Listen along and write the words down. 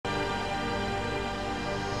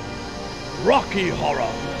Rocky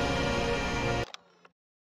horror!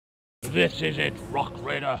 This is it, Rock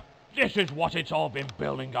Raider. This is what it's all been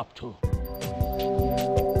building up to.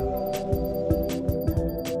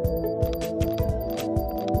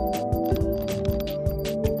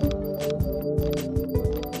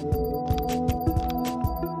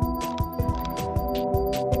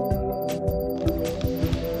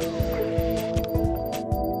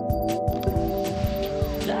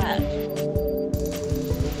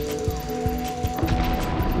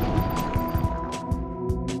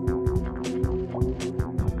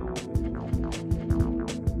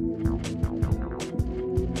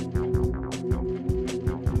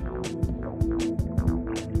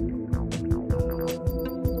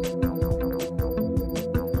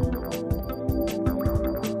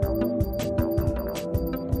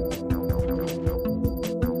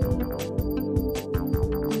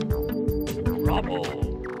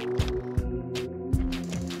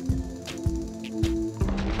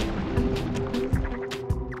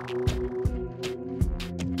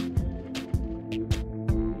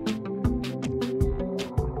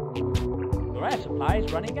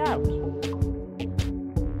 Supplies running out.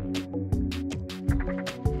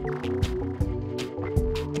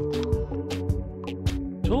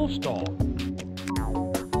 Tool store.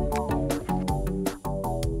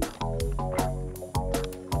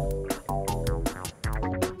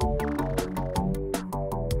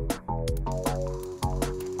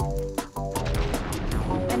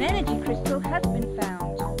 An energy crystal has been found.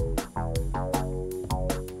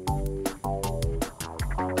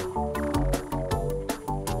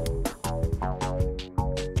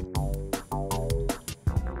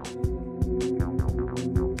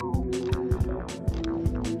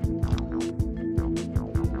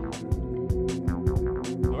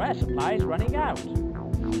 Supplies running out.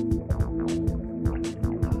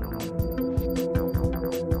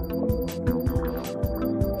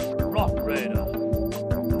 Rock Raider.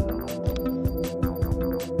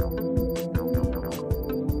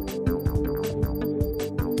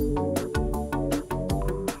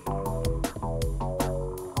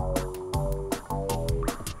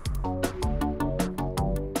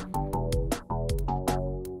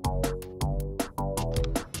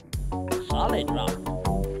 Solid rock.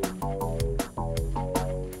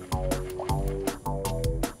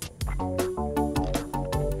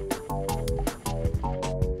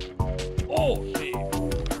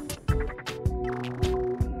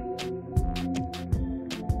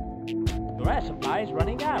 Supplies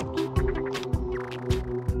running out.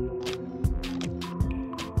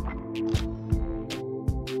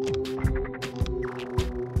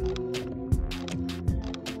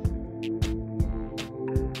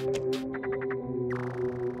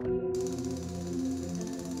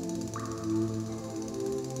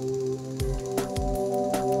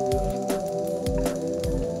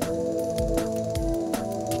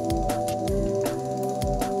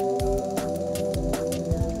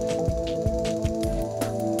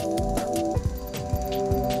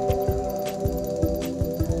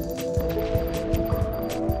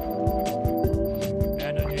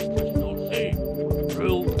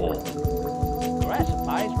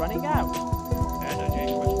 Running out.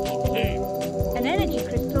 Energy crystal team. An energy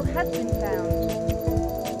crystal has been found.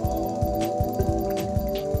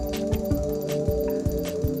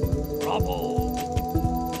 Rubble.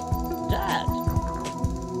 Dirt.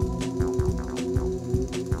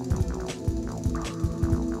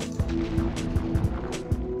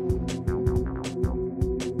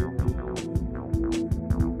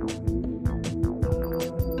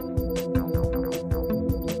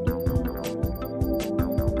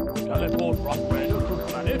 Teleport Rock Raider to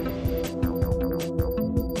planet.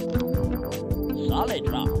 Solid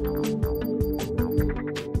rock.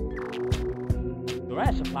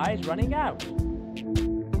 Rare supplies running out.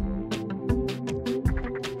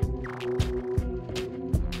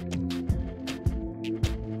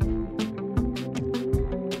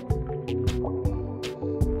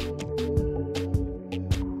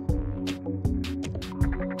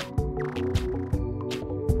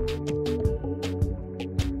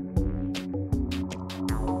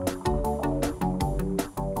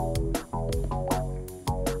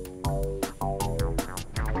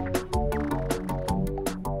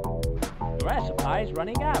 Rare supplies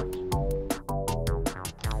running out.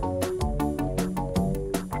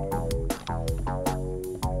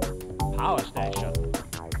 Power station.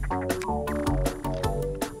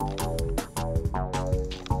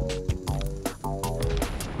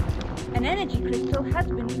 An energy crystal has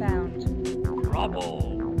been found. Rubble.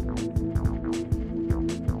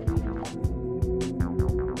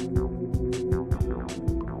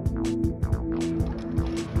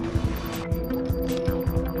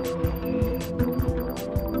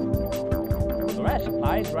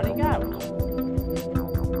 supplies running out.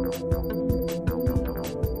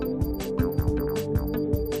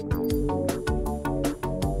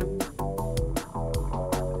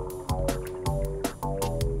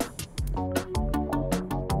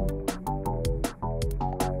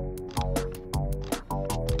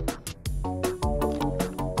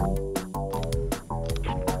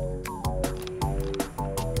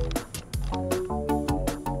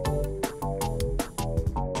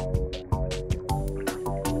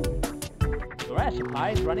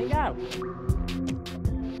 Supplies running out.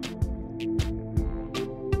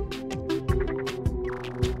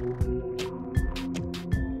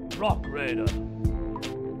 Rock Raider.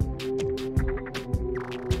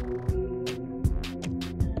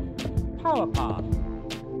 Power path.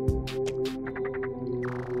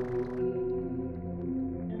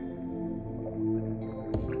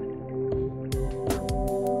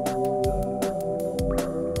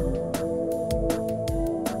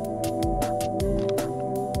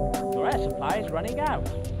 Supplies running out.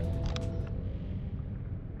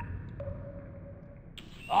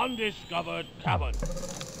 Undiscovered cavern.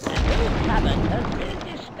 A new cavern has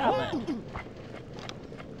been discovered.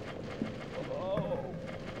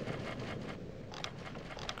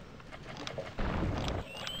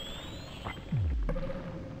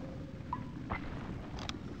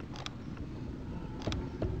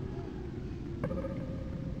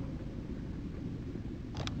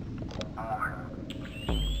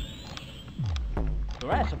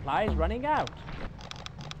 Rare supplies running out.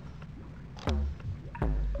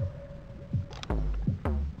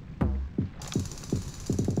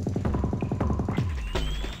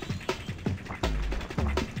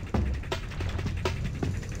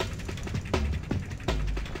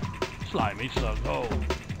 Slimy slug hole.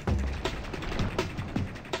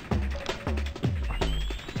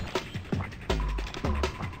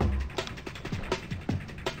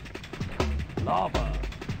 Lava.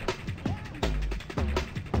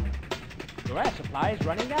 Rare supplies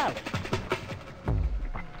running out.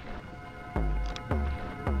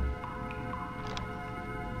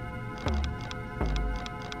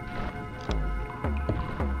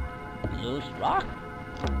 Loose rock.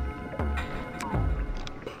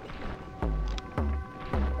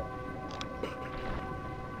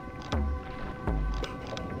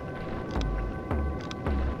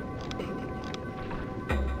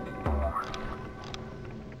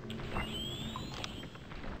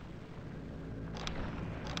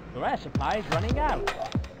 Rare supplies running out.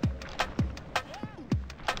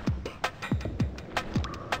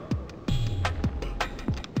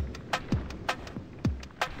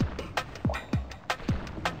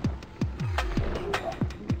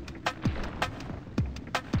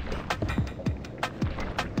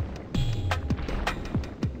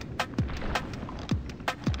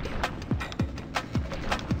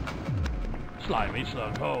 Slimy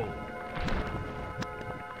slug hole.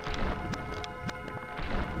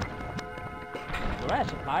 Rare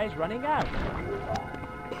supplies running out.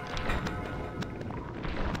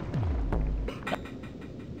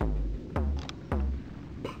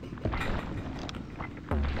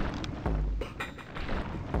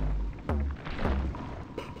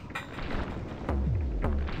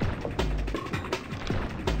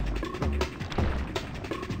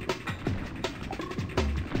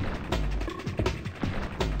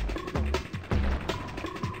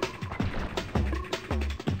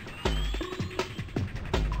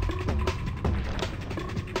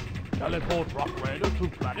 Teleport Rock Raider to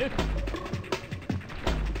planet.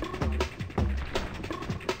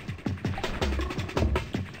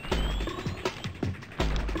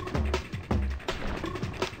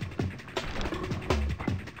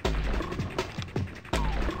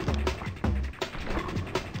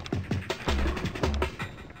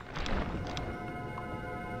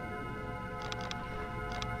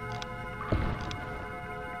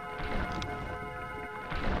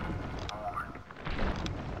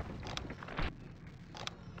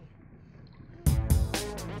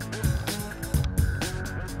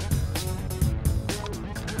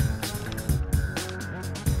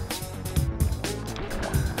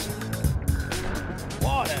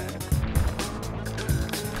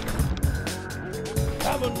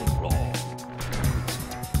 Cavern floor.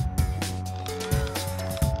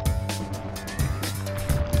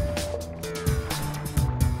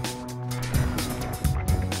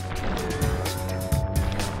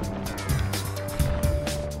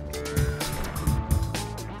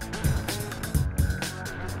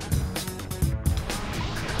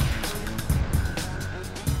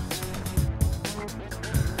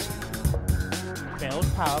 Build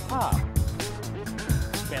power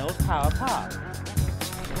path. Build power path.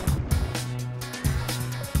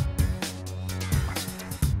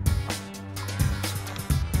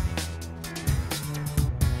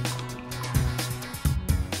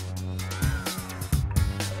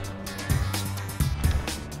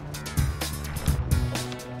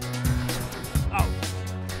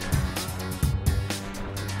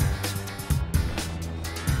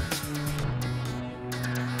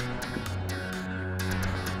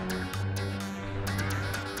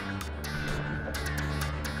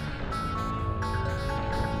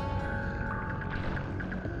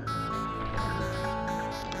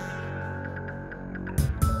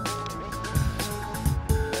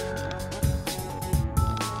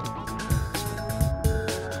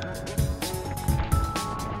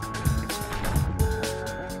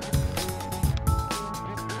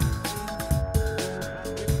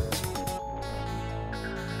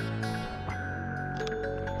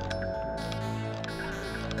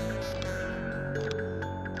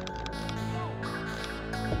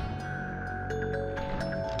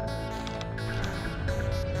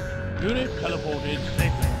 Unit teleported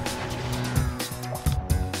safely.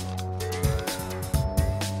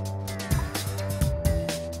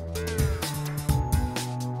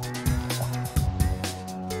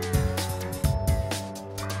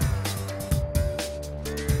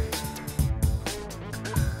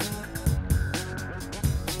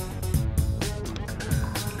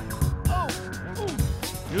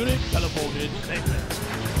 Unit teleported safely.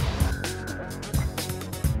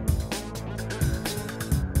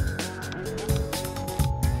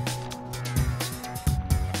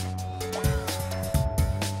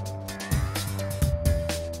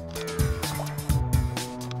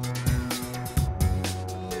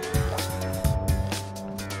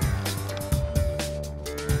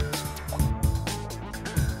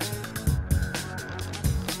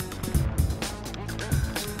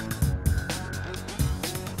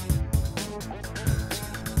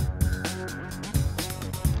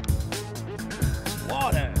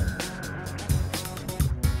 Water.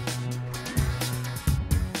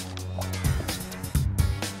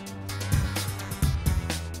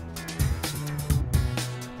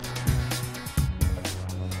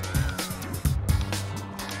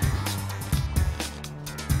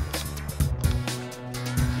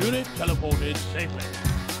 Unit teleported safely.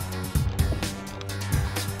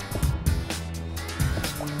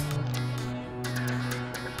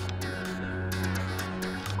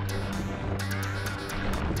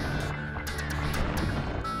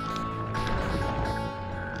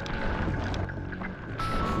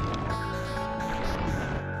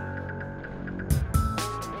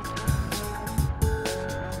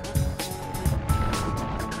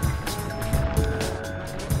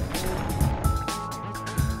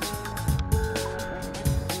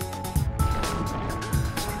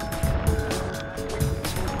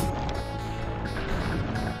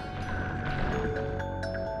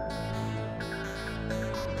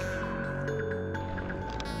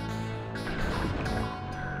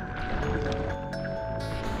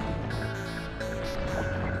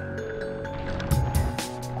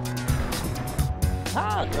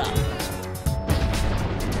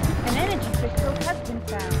 An energy crystal has been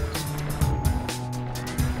found.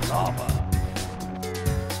 Lava.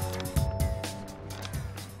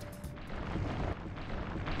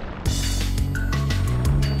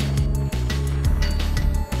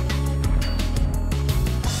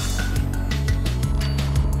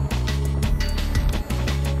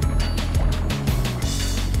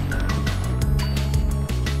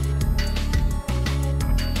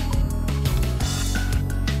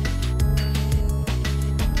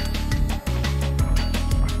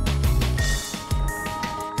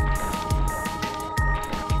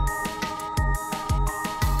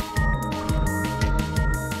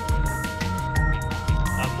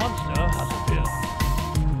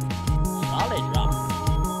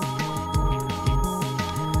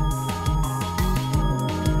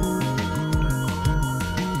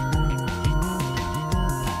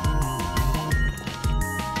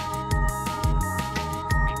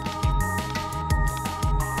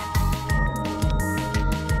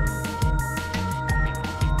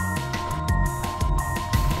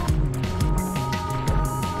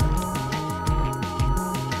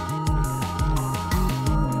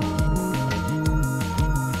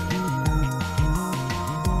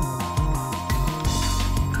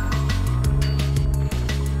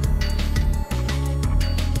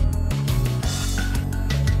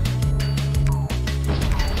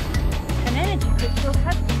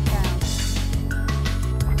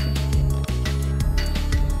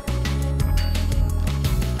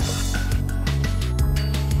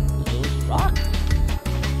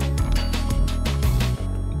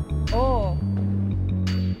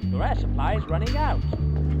 Supplies running out.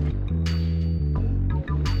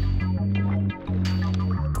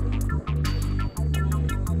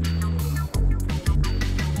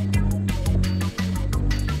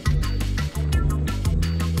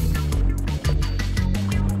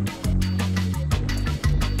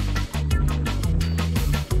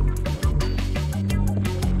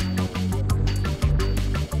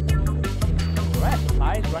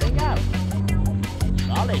 Supplies running out.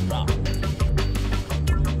 Solid rock.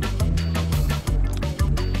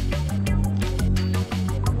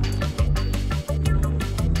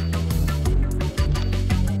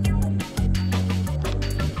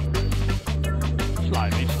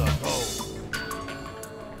 Slimy circle.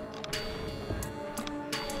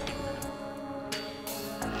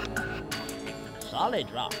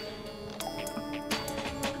 Solid rock.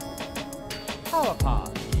 Power pod.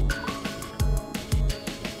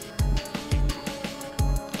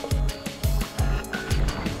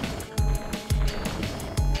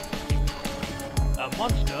 A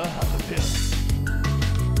monster has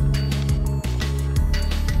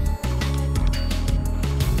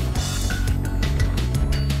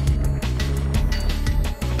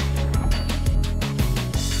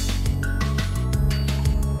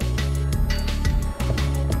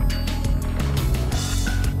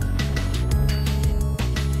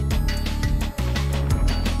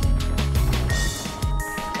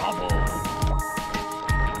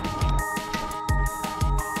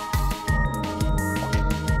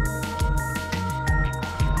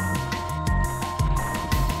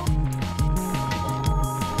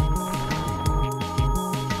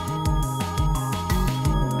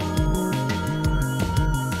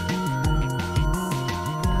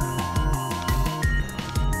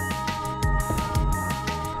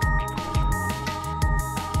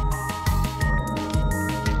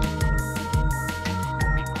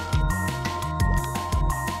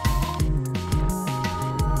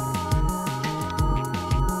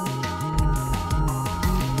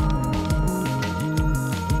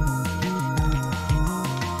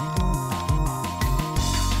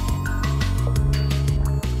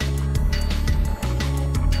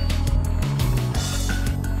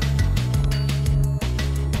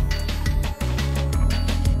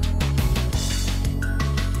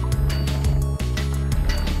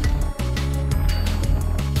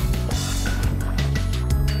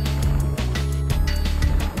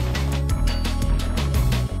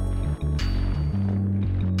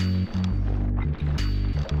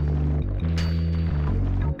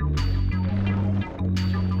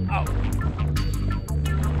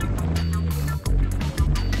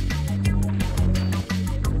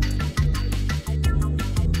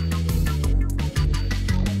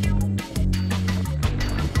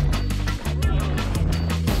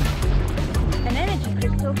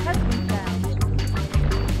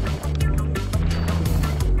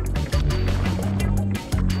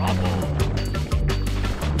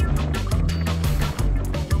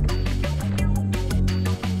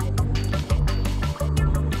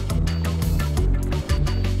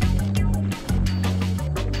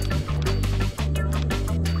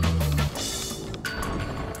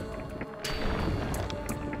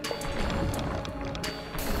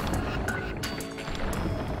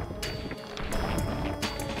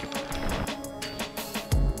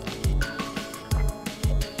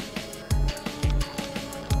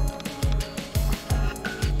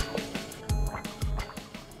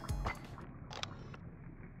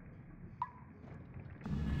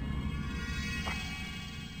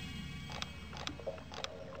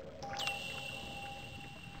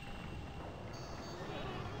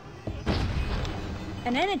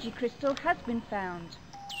An energy crystal has been found.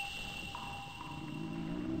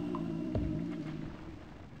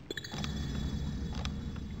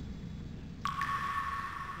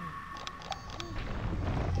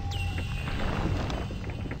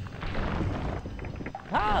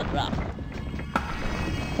 Power drop.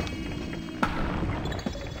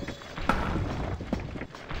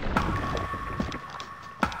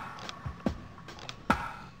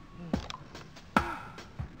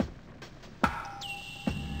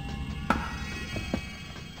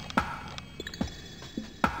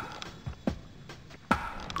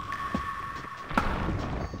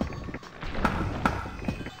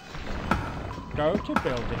 Go to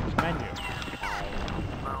Buildings menu.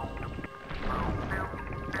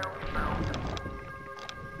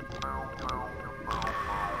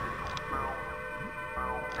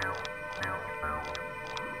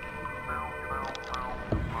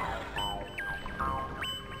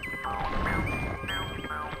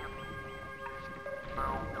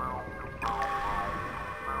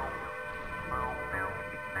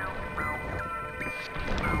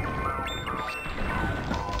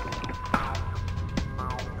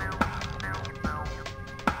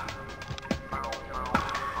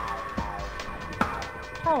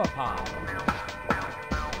 Power pile.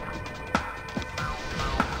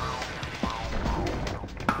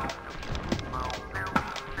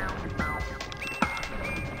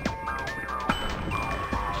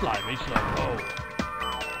 Slimy slow roll.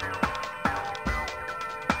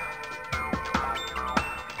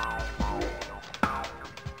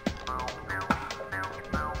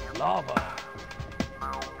 Lava.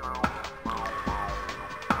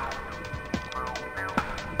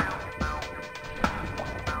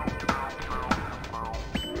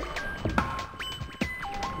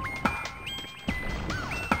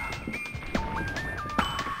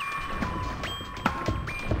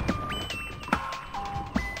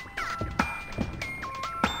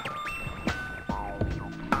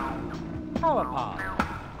 Power pile.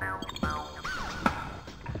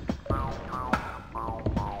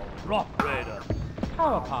 Rock Raider.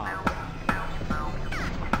 Power pile.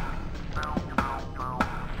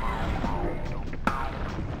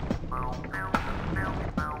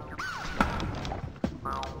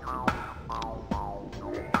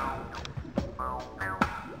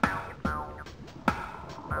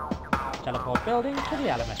 Teleport building to the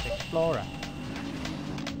LMS Explorer.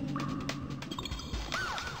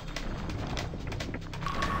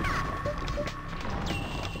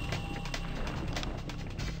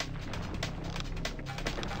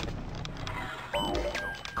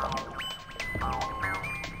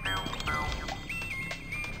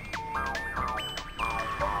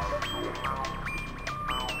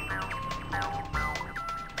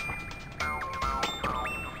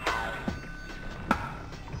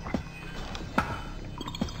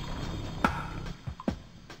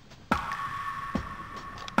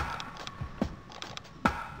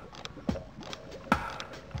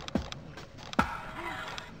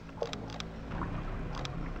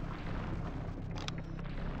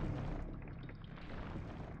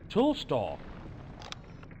 Tool store.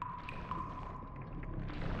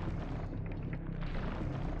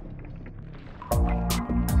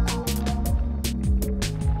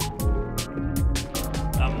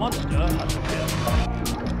 A monster has appeared.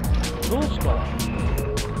 Tool store.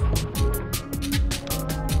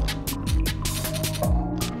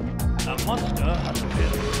 A monster has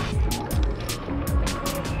appeared.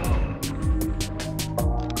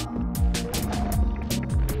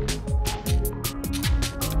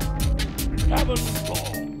 Cavern floor.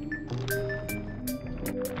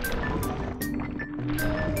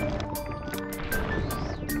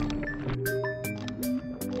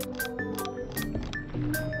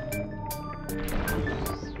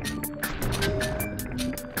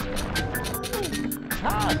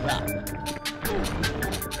 Power drop.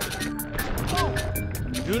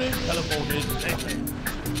 Unit teleported safely.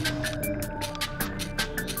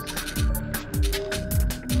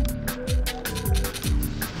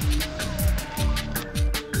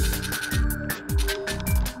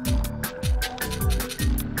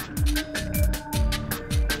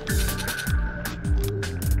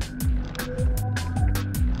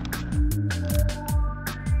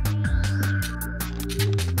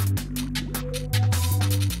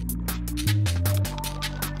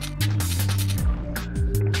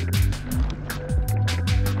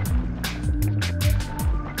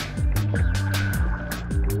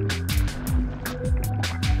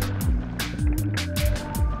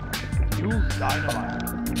 Dynamite.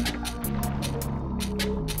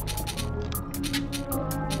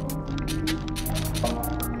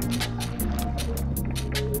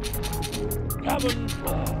 Cavern floor.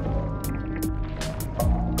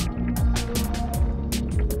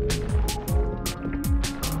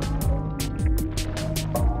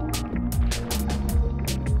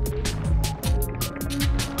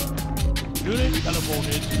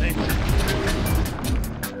 teleported safely.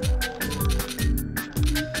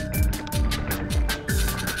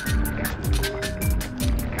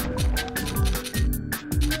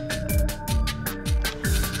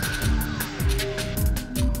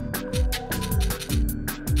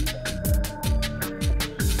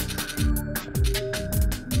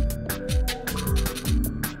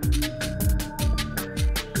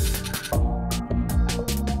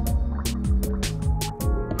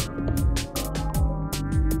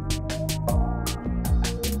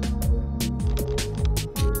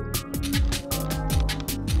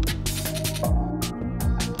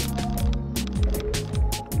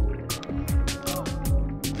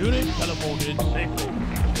 Unit teleported safely.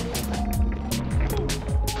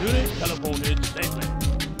 Unit teleported safely.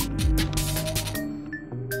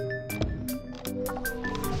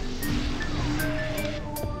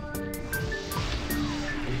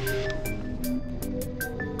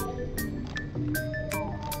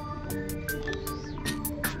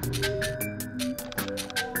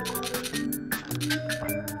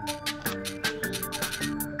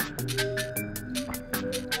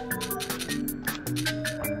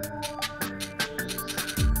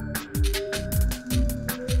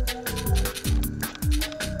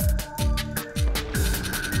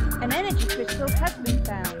 An energy crystal has been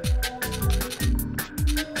found.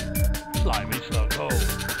 Slimy slug hole.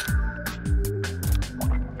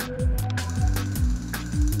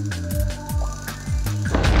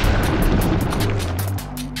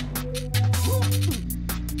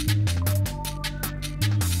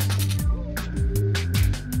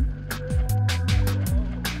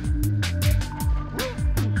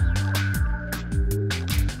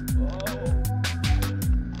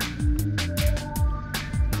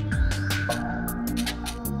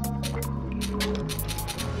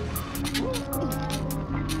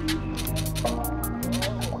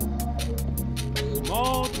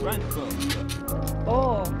 Small transfer.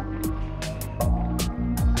 Ore.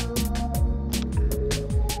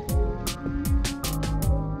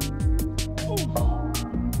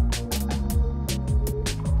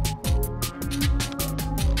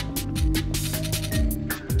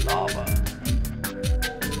 Lava.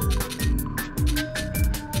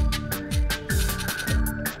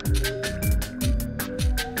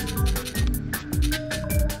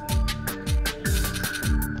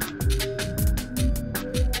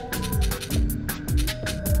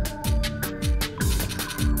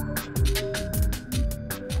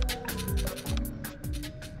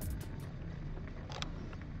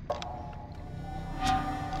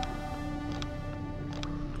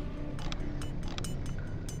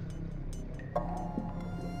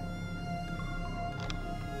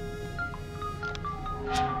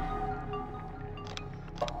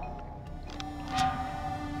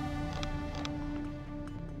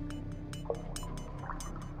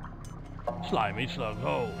 Slimy slug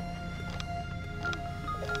hole.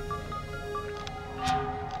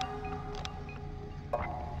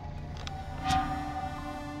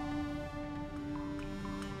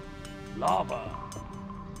 Lava.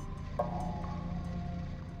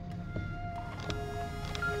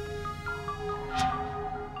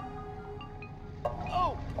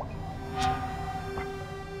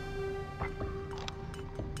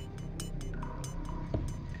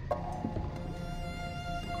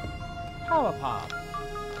 Power path.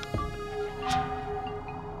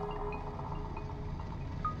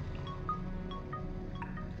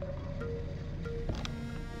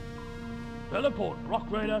 Teleport Rock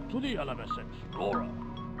Raider to the LMS Explorer.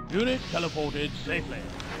 Unit teleported safely.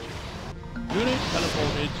 Unit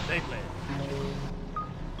teleported safely.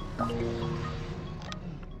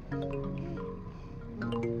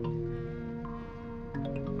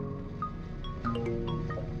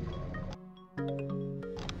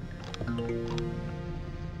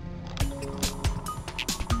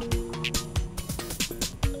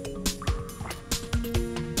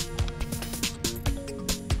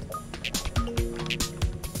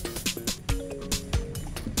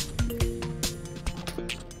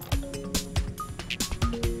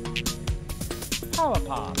 Power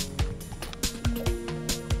path.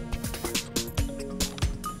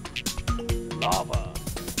 Lava.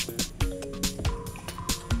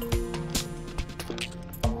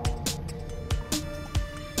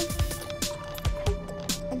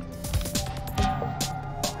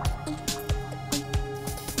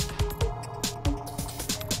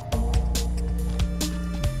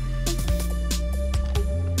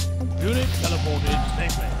 Unit teleported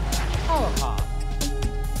safely. Power path.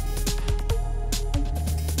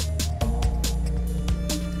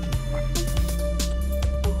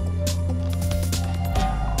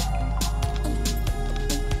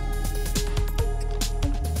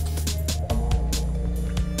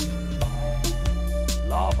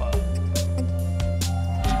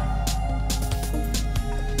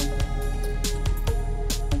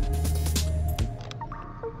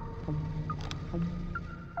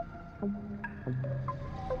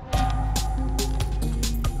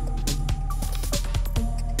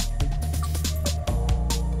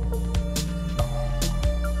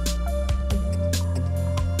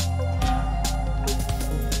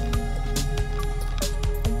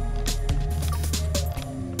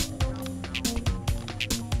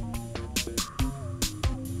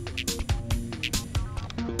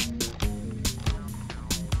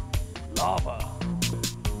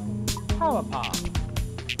 Power pop.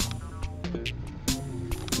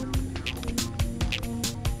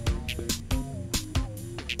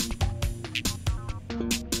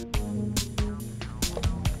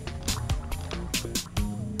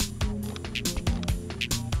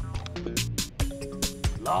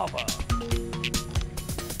 Lava.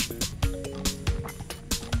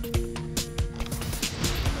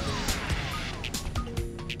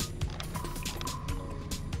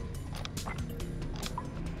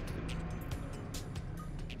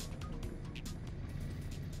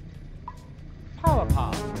 Power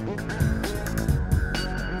pop.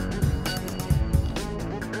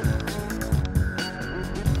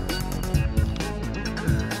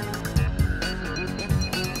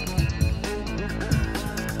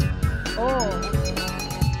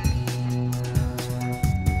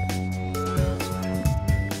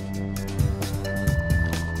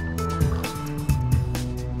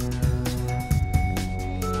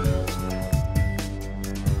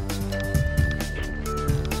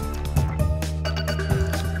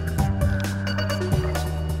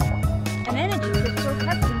 An energy crystal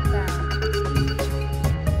has been found.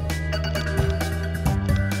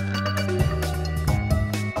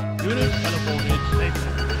 Unit teleported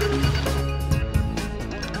safely.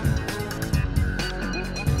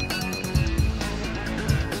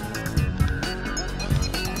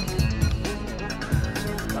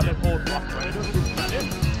 Teleport operator to planet.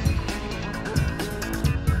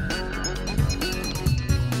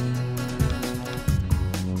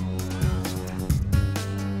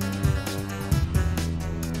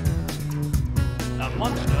 A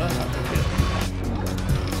monster has appeared.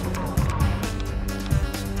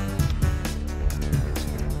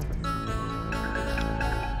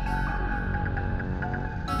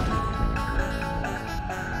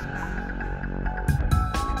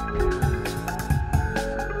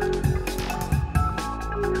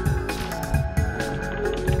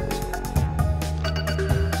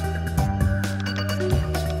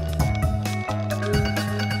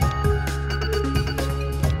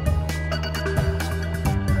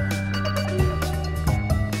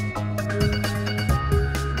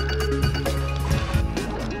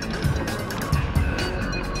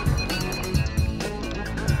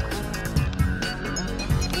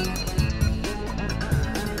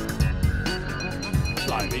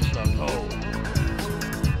 Slimy slug hole.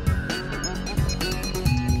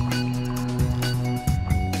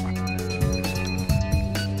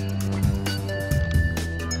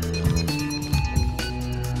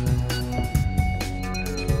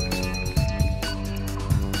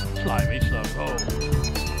 Slimy slug hole.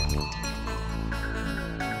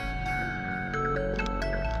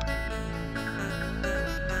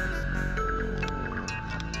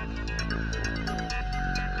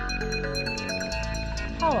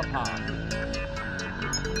 Power pop.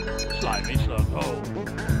 Slimy slug hole.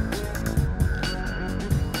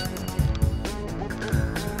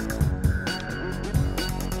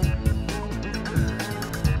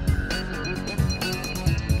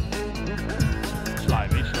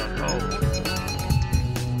 Slimy slug hole.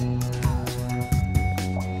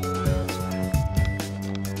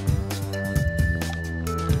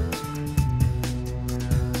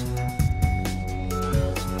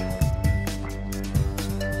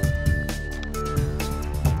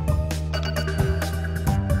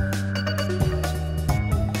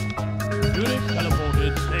 Unit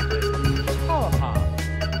teleported safely. Power pop.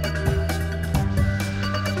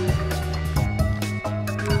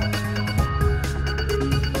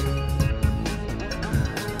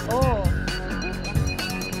 Oh,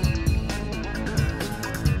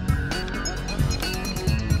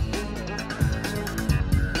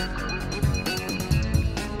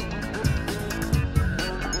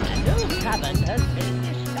 A new cavern has been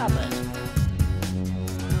discovered.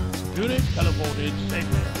 Unit teleported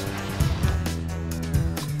safely.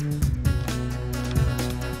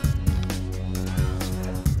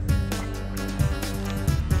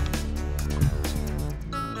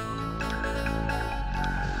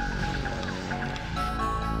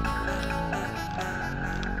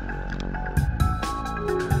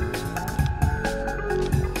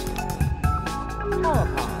 Power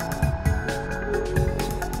pop.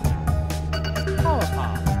 Power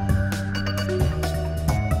pop.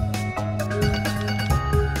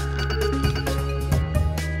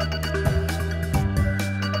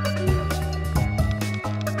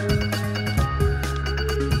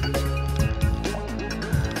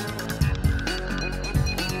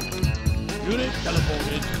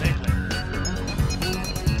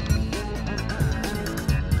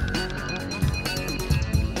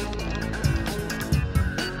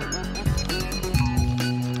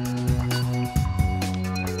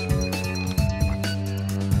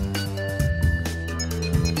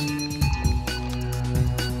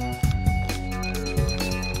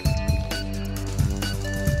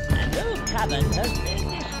 cavern has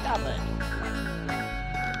been discovered.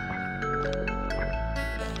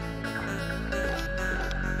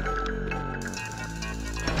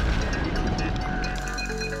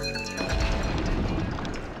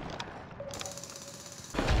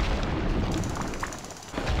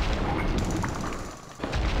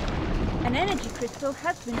 An energy crystal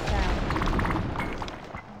has been found.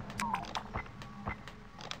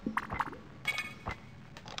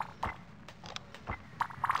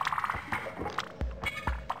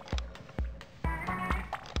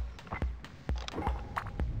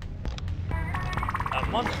 A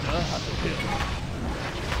monster has appeared.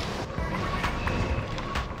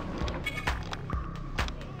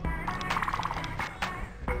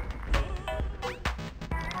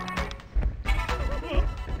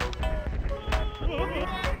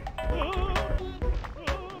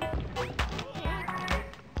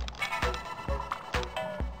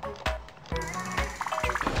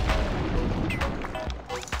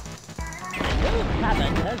 A new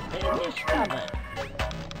cavern has been discovered.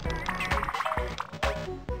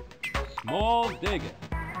 Small digger.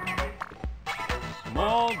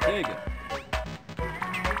 Small digger.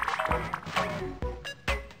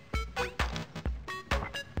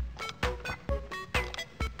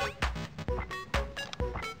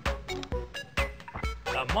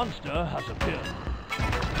 A monster has appeared.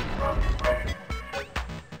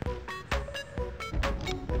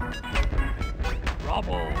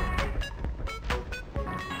 Rubble.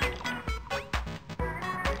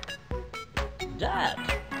 Dirt.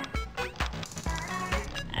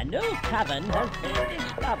 A new cavern has been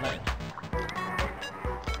discovered.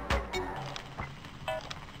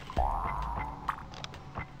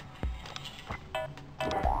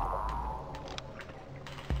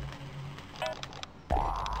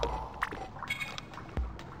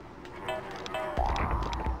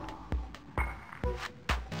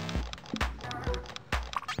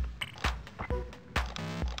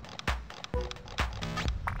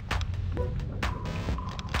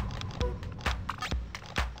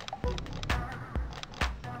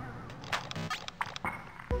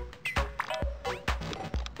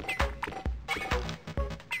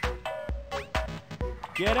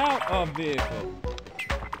 Get out of vehicle.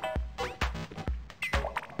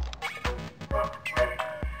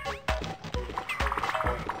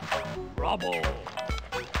 Rubble.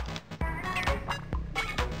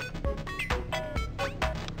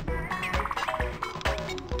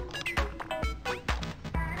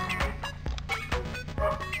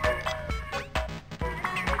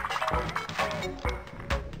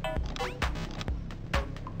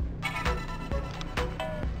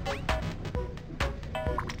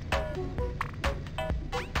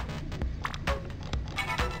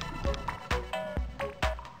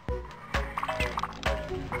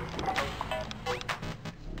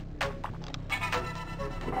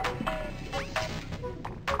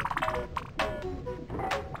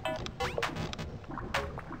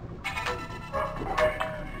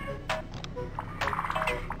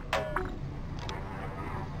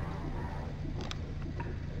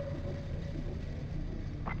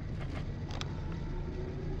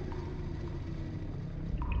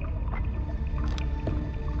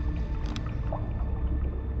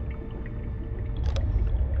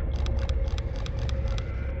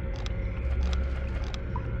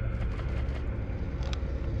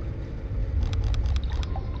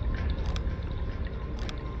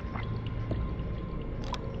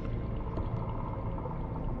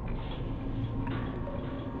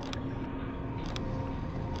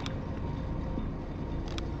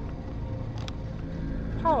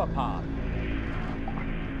 Power pod.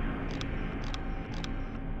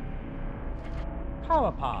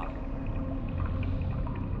 Power pod.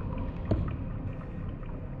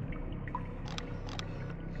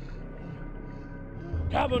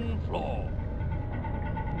 Cavern floor.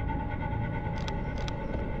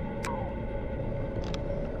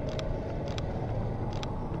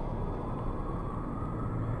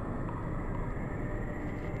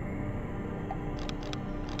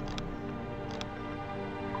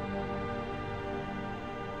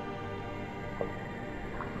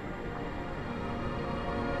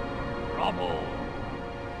 Rubble.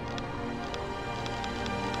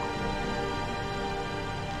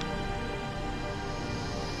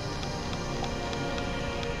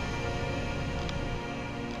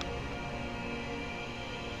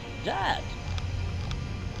 Dirt.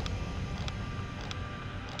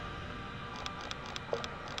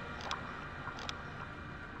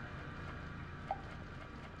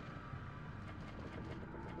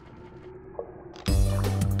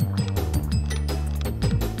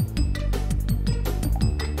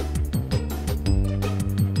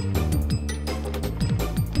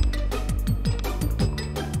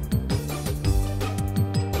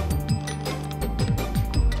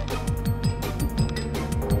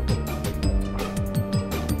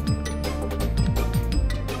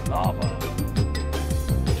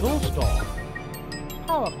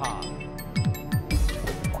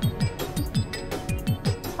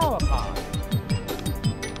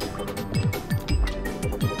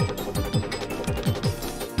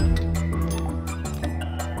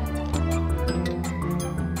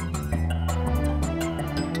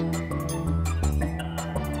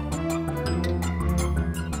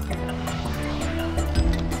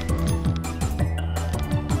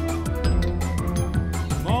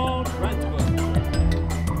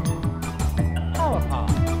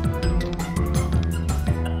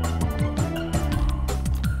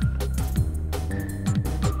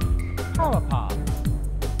 Power path.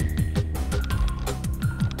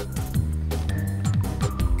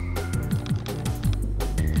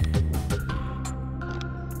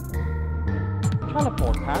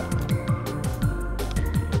 Teleport pad.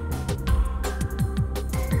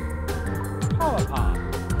 Power path.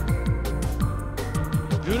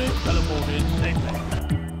 Unit teleported safely.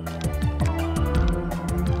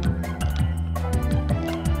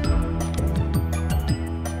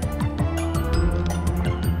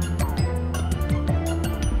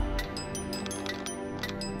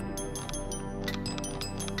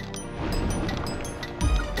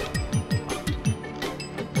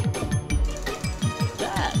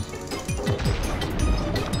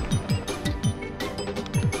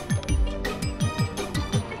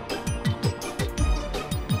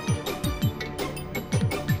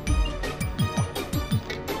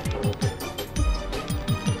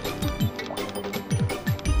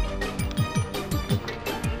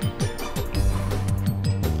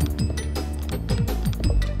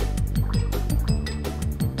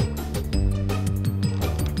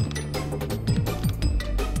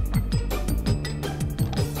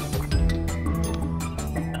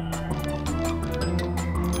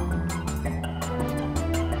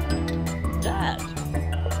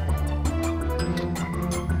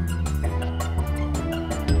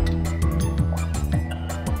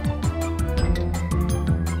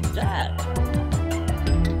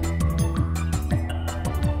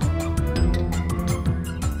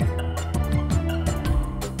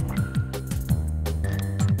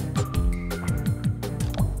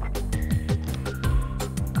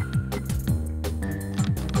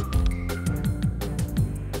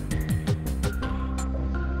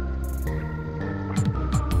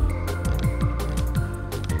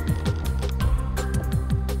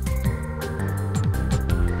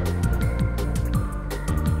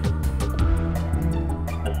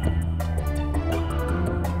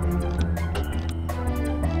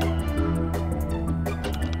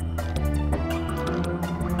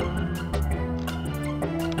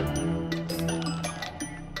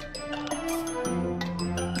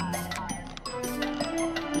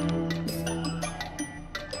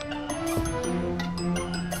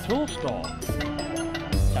 Tool store.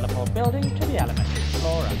 Teleport building to the element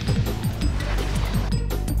explorer.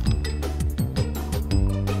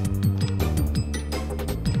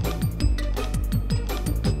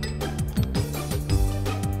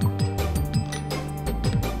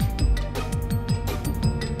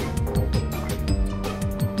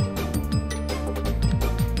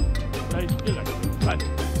 Nice electric fence.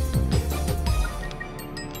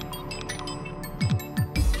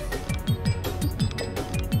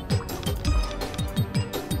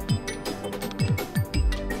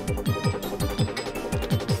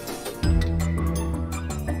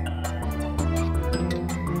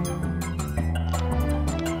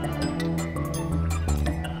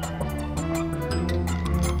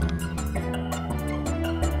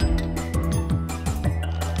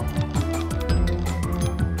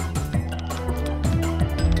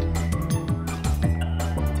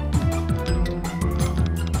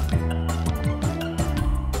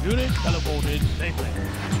 Unit teleported safely.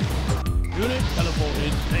 Unit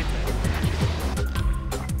teleported safely.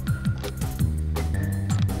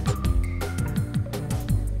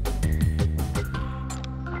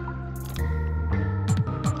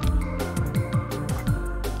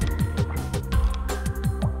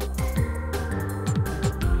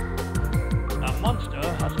 A monster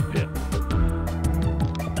has appeared.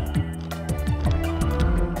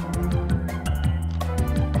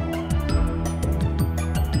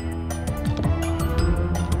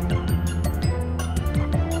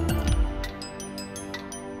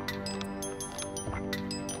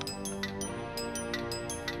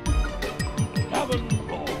 Cavern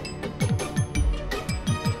floor.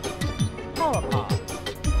 Power path.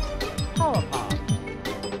 Power path.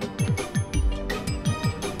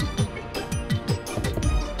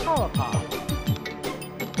 Power path.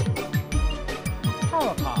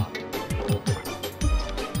 Power path.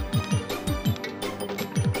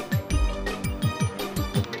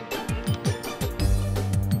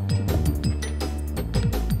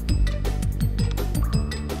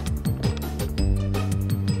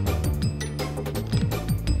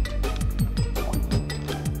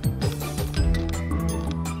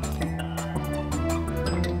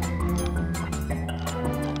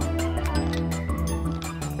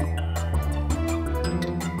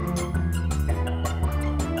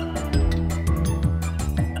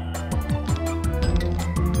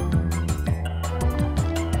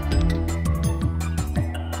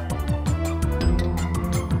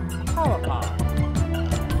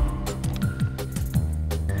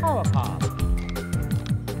 Power path.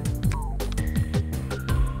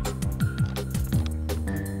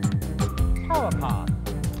 Power path.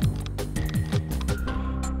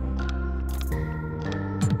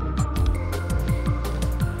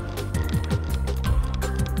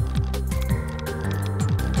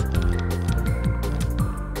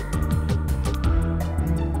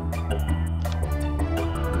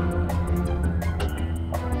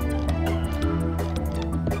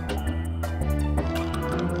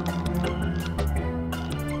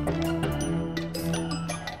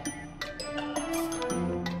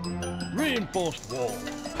 Reinforced wall.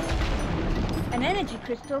 An energy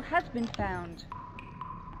crystal has been found.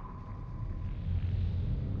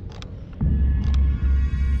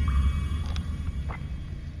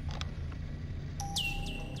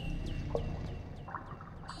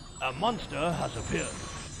 A monster has appeared.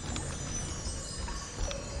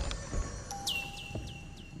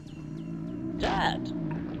 Dad!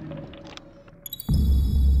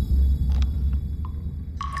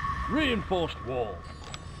 Reinforced wall.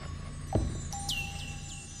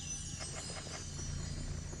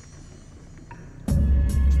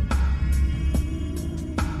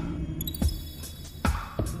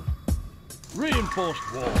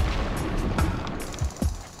 Reinforced wall.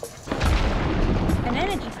 An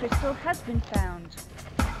energy crystal has been found.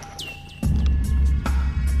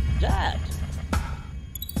 Dad!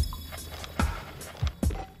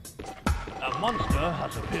 A monster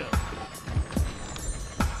has appeared.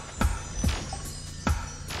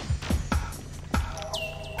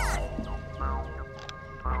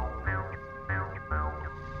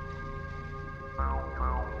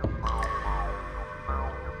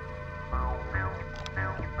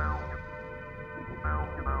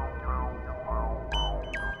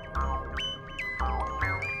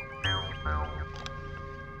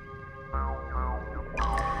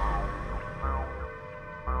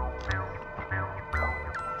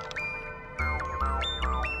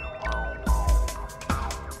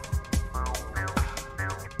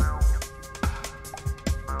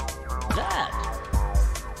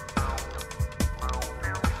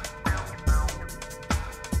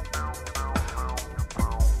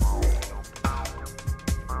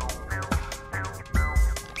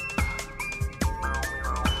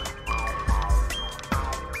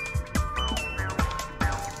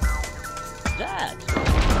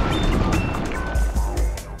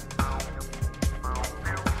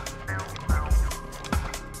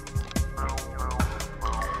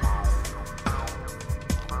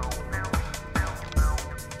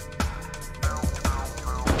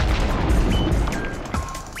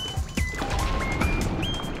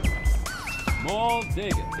 Small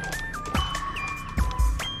digger.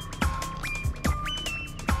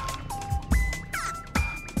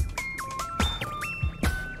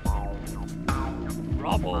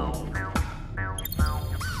 Rubble.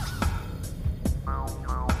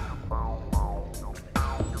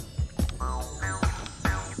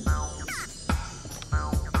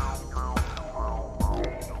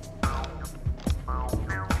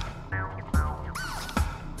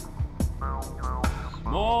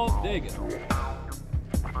 Small digger.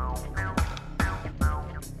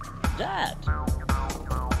 Dad!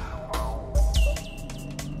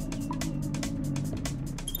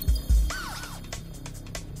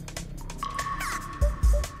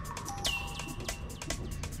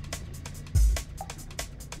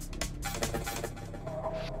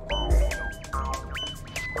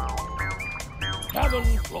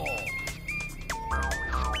 Cavern floor.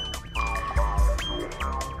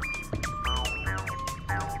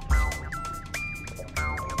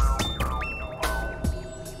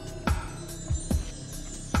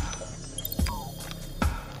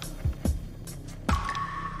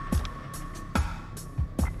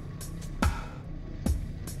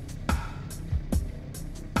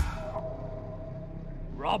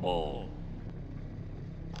 Rubble.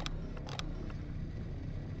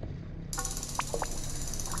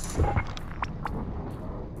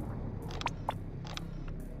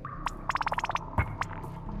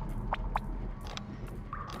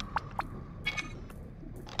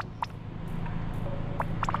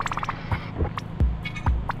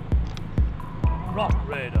 Rock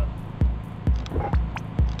Raider.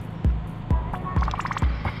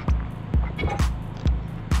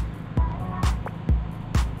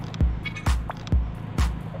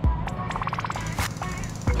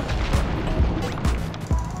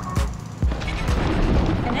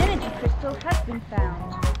 An energy crystal has been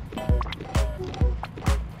found.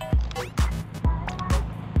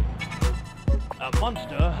 A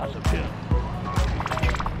monster has appeared.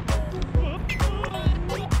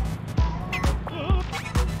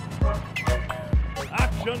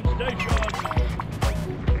 Action stations!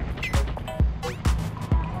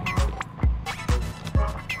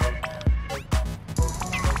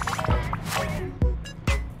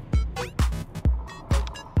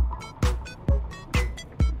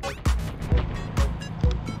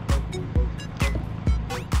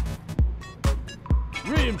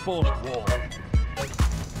 Reinforced wall.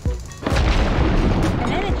 An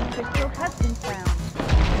energy crystal has been found.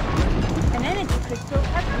 An energy crystal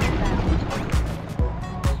has been found.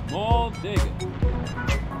 Small digger.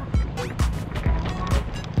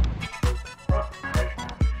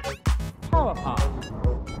 Power plant.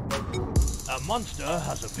 A monster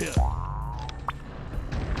has appeared.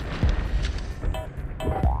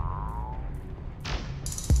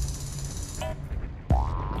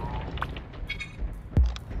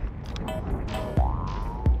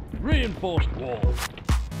 Reinforced wall.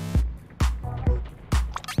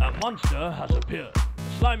 A monster has appeared. A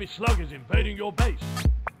slimy slug is invading your base.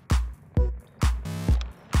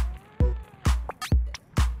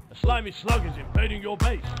 A slimy slug is invading your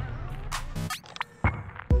base.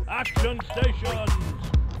 Action stations!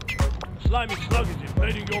 A slimy slug is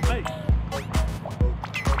invading your base.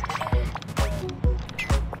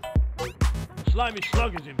 A slimy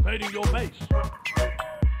slug is invading your base.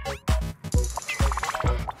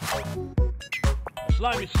 A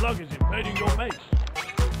slimy slug is invading your base.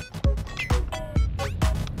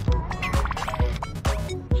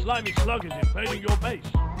 A slimy slug is invading your base.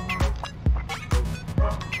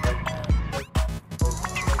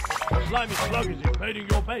 A slimy slug is invading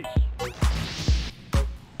your base.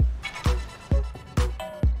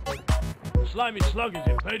 A slimy slug is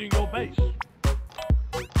invading your base.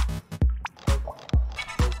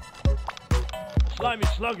 A slimy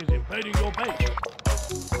slug is invading your base.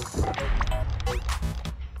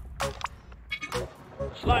 A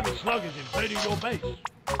slimy slug is invading your base.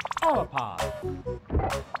 Power plant.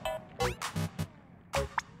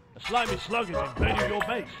 A slimy slug is invading your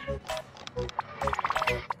base.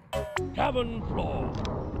 Cavern floor.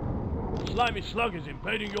 A slimy slug is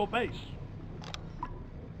invading your base.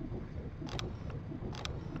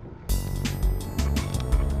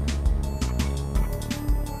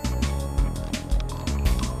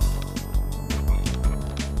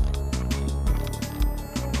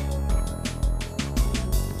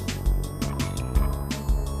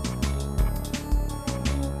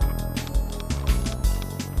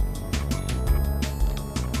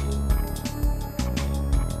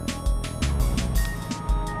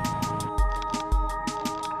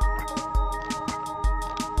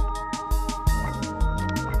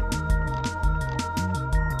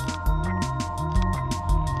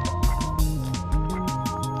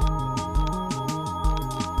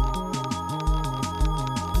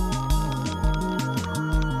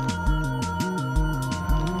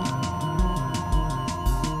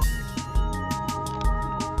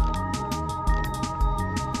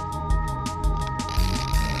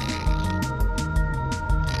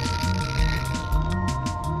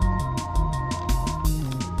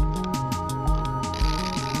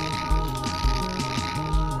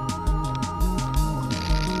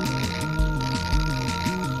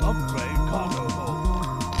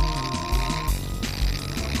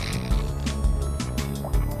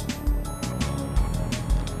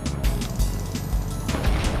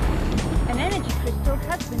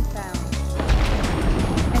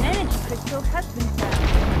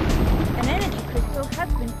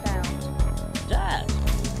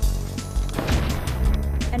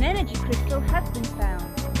 An energy crystal has been found.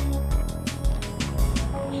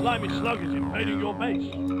 Slimy slug is invading your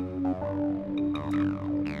base.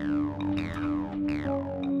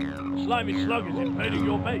 Slimy slug is invading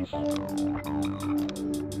your base.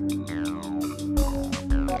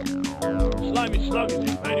 Slimy slug is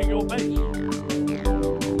invading your base.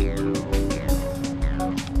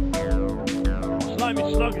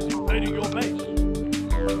 Slimy slug is invading your base.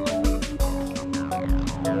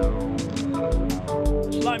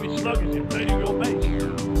 Slimy slug is invading your base.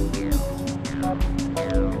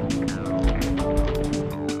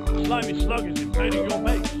 Slimy slug is invading your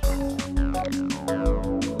base.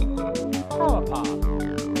 Power plant.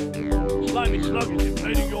 Slimy slug is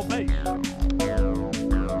invading your base.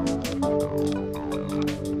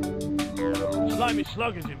 Slimy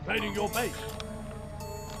slug is invading your base.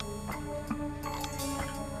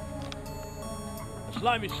 A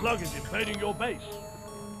slimy slug is invading your base.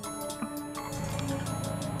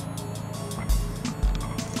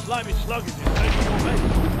 A slimy slug is invading your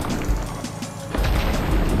base.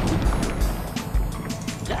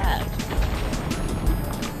 Dad!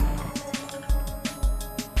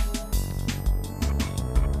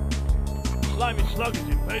 Slimy slug is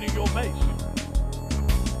invading your base.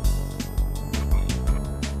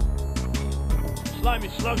 Slimy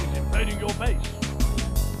slug is invading your base.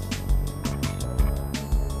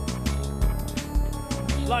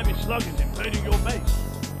 Slimy slug is invading your base.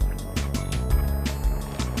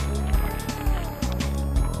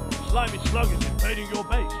 Slimy slug is invading your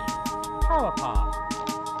base. Power path.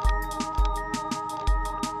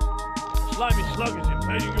 Slimy slug is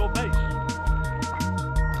invading your base.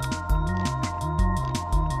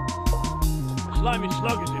 Slimy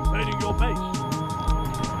slug is invading your base.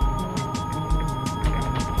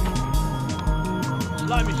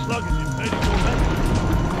 Slimy slug is invading your base.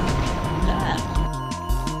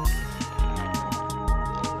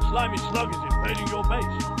 Slimy slug is invading your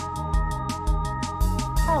base.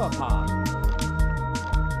 Power path.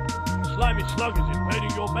 Slimy slug is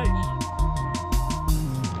invading your base.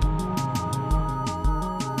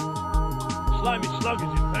 Slimy slug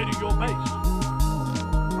is invading your base.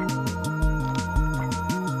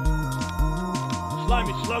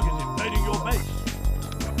 Slimy slug is invading your base.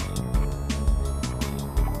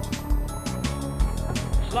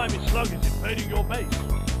 Slimy slug is invading your base.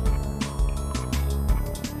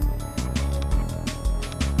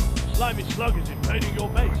 Slimy slug is invading your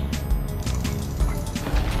base.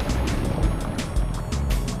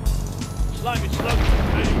 Slimy slug is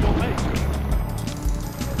invading your base.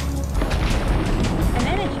 An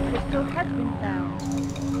energy crystal has been found.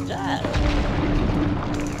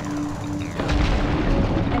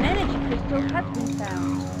 An energy crystal has been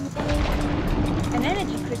found. An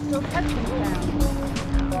energy crystal has been found.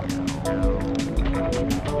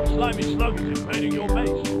 Slimy slug is invading your base.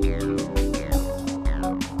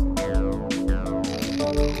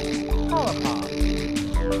 Power path.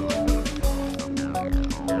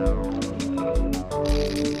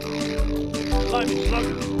 Slimy slug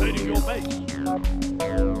is invading your base.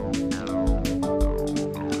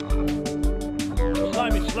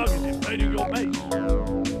 Slimy slug is invading your base.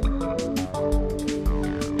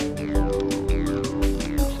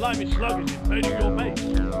 Slimy slug is invading your base.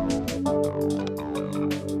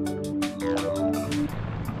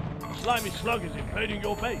 Slimy slug is invading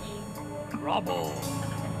your base. Rubble.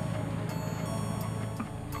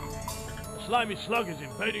 Slimy slug is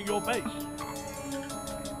invading your base.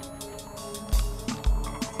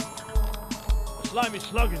 Slimy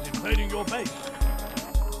slug is invading your base.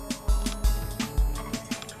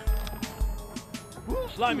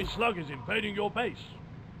 Slimy slug is invading your base.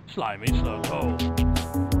 Slimy slug hole.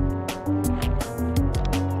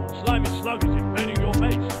 Slimy slug is invading your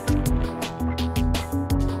base.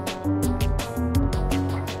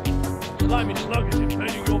 Slimy slug is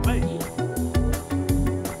invading your base.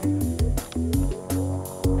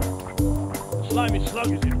 Slimy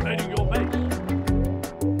slug is invading your base.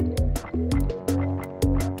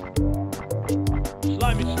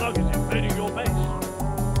 Slimy slug is invading your base.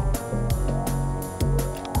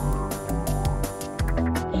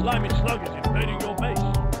 Slimy slug is invading your base.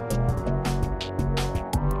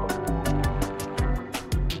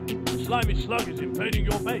 Slimy slug is invading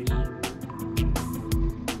your base.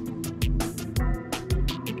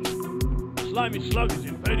 Slimy slug is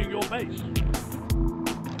invading your base.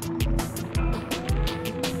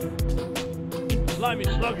 Slimy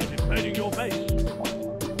slug is invading your base.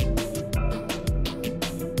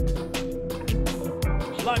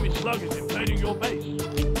 Slimy slug is invading your base.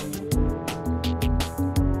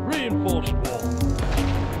 Reinforced wall.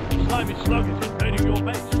 Slimy slug is invading your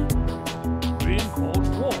base.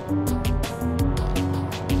 Reinforced wall.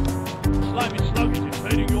 Slimy slug is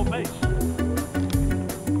invading your base.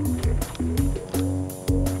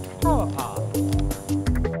 Power path.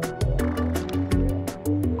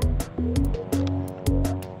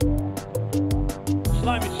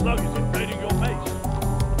 Slimy slug is invading your base.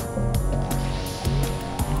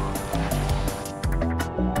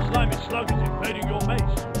 Slimy slug is invading your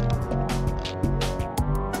base.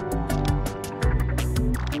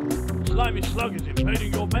 Slimy slug is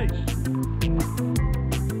invading your base.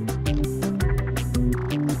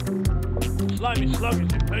 Slimy slug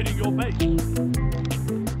is invading your base.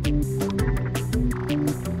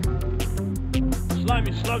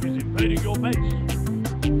 Slimy slug is invading your base.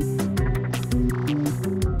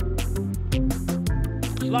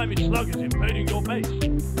 Slimy slug is invading your base.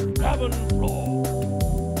 Cavern floor.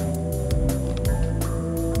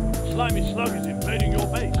 Slimy slug is invading your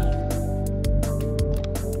base.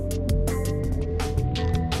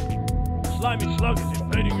 Slimy slug is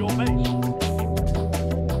invading your base.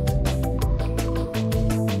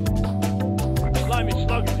 Slimy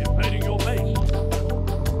slug is invading your base.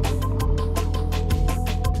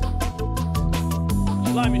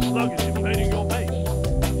 Slimy slug is invading your base.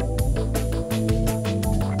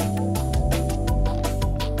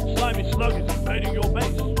 Slimy slug is invading your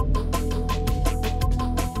base.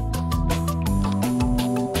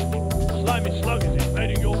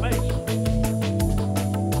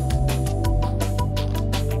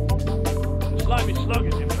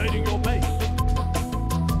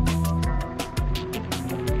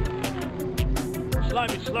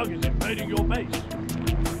 Slimy slug is invading your base.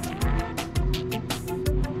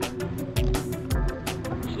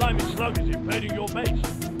 Slimy slug is invading your base.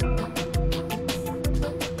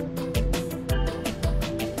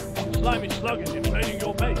 Slimy slug is invading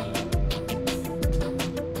your base.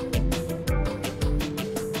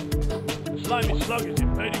 Slimy slug is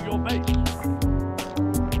invading your base.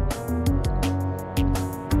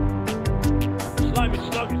 Slimy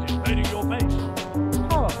slug is invading your base.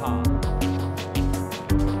 Power path.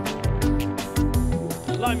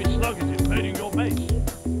 Slimy slug is invading your base.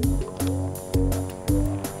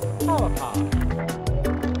 Power path.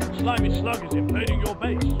 Slimy slug is invading your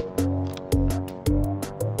base.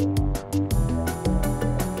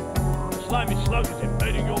 Slimy slug is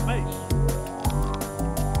invading your base.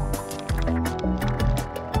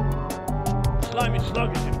 Slimy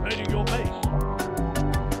slug is invading your base.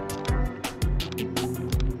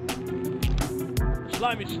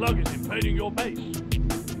 Slimy slug is invading your base.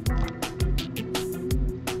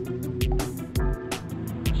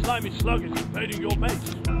 Slimy slug is invading your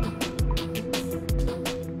base.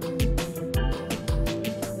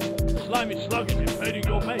 Slimy slug is invading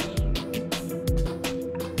your base.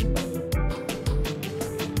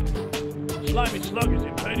 Slimy slug is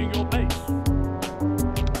invading your base.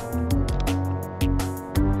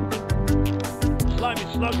 Slimy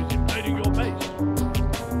slug is invading your base.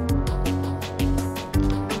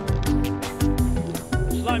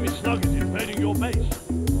 Slimy slug is invading your base.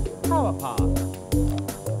 Power path.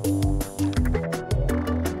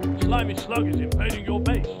 Slimy slug is invading your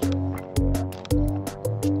base.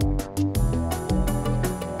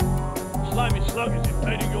 Slimy slug is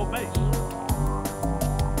invading your base.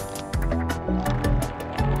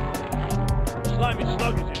 Slimy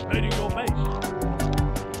slug is invading your base.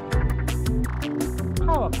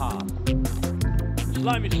 Power path.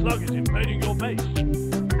 Slimy slug is invading your base.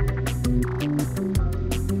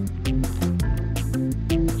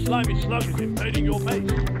 Slimy slug is invading your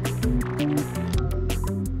base.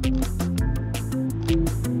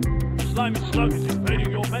 Slimy slug is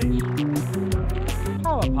invading your base.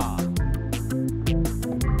 Power path.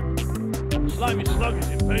 Slimy slug is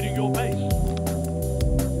invading your base.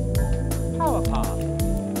 Power path.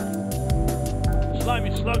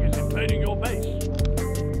 Slimy slug is invading your base.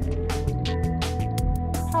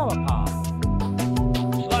 Power path.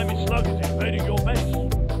 Slimy slug is invading your base.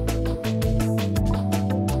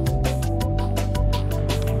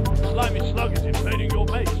 Slimy slug is invading your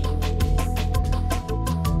base.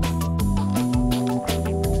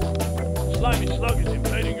 Slimy slug is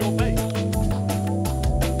invading your base.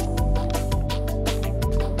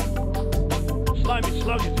 Slimy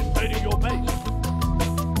slug is invading your base.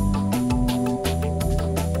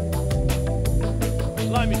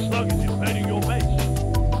 Slimy slug is invading your base.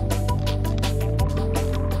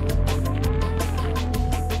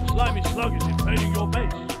 Slimy slug is invading your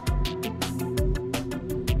base.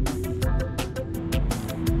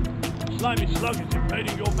 Slimy slug is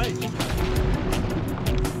invading your base.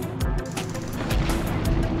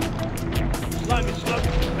 Slimy slug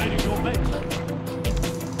is invading your base.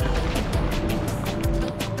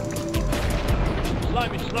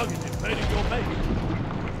 Slimy slug is invading your base.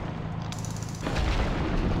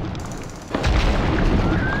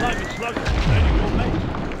 Slimy slug is invading your base.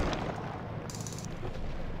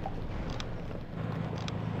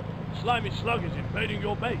 Slimy slug is invading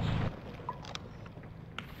your base.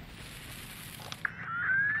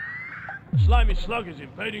 Slimy slug is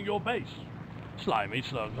invading your base. Slimy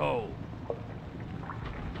slug hole.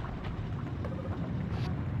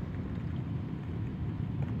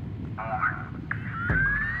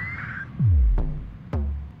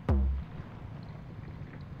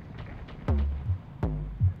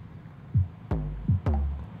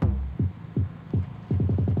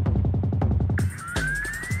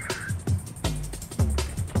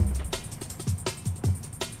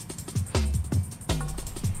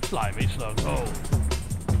 Slimy slug hole.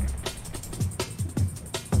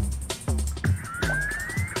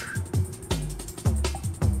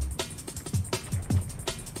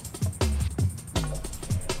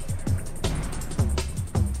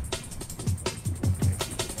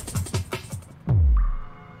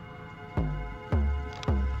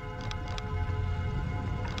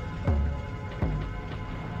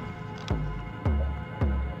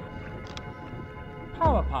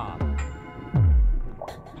 Power path.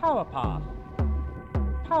 Power path.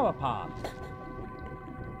 Power path.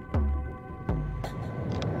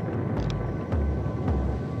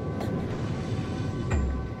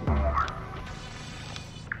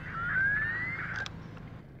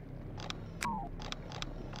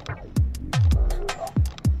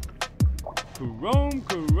 Chrome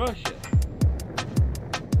Crusher.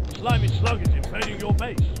 slimy slug is invading your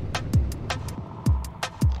base.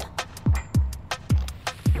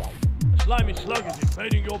 A slimy slug is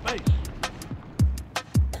invading your base.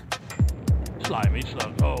 Slimy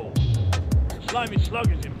slug hole. A slimy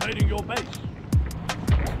slug is invading your base.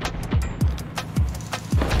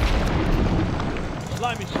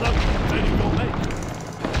 Slimy slug is invading your base.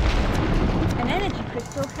 An energy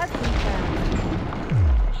crystal has been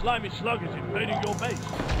found. Slimy slug is invading your base.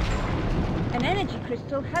 An energy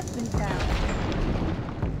crystal has been found.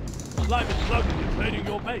 Slimy slug is invading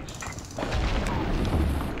your base.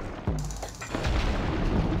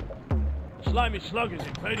 Slimy slug is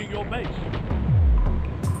invading your base.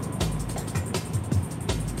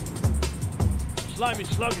 Slimy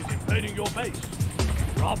slug is invading your base.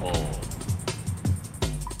 Rubble.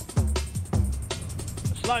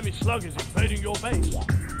 A slimy slug is invading your base.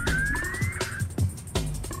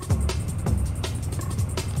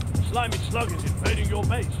 A slimy slug is invading your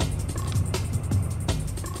base.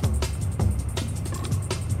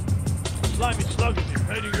 A slimy slug is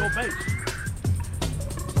invading your base.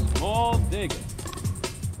 Small digger.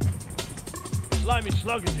 A slimy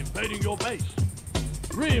slug is invading your base.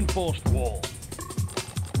 Reinforced wall.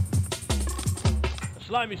 A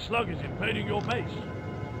slimy slug is invading your base.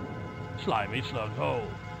 Slimy slug hole.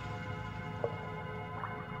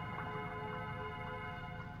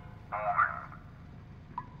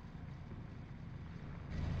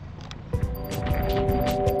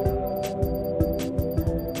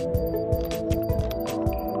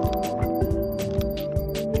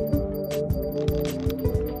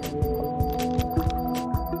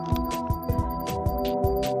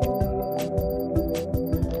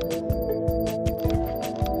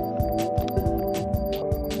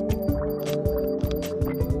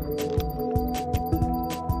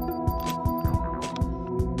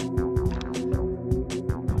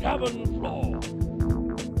 Cavern floor.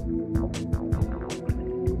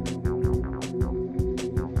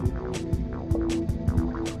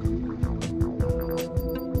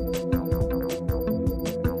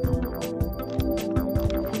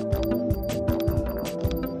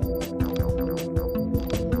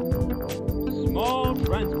 Small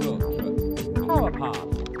transport truck. Power path.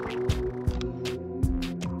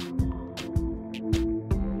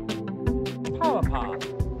 Power path.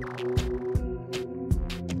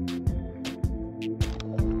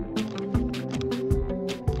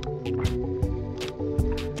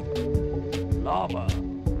 Lava.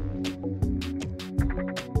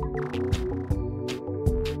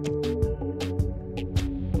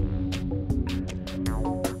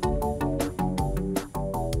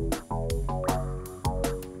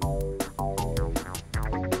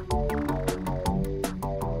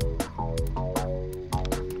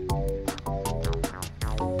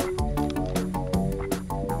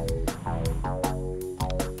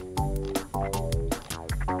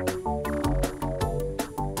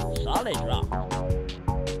 Solid rock.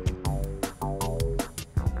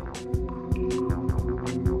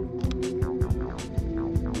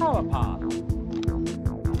 Power path.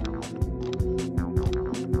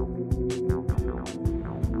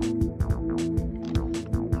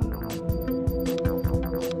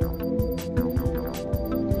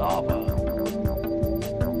 Lava.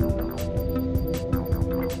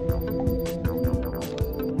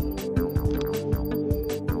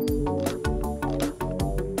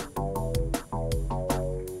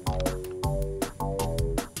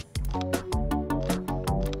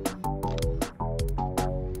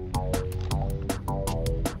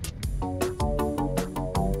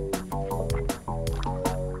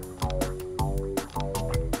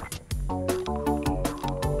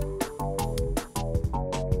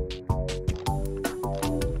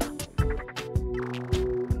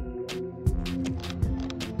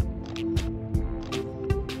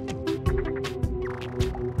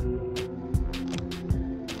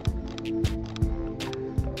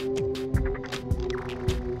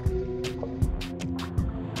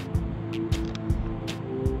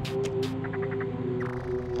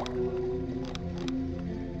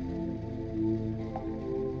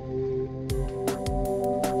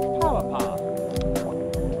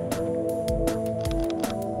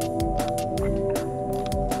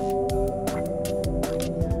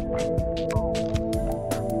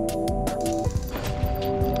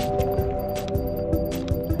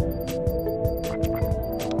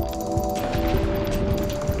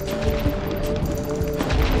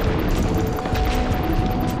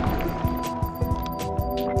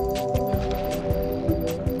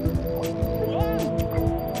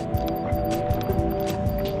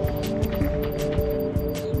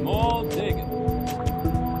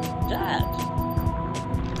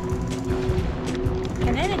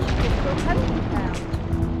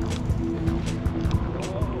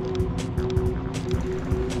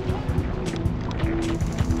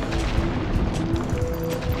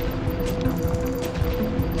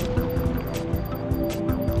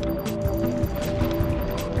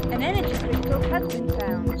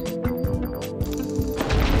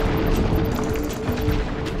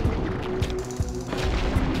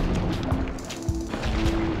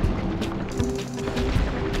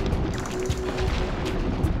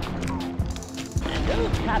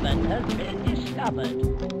 has been discovered.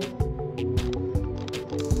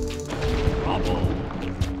 Rubble.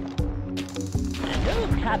 A new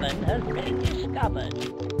cavern has been discovered.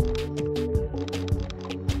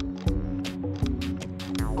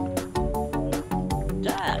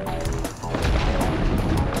 Dirt.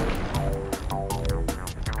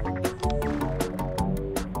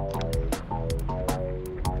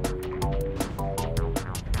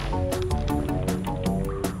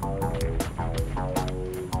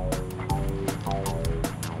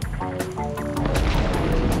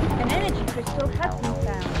 An energy crystal has been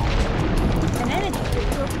found. An energy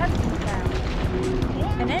crystal has been found.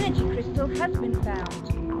 An energy crystal has been found.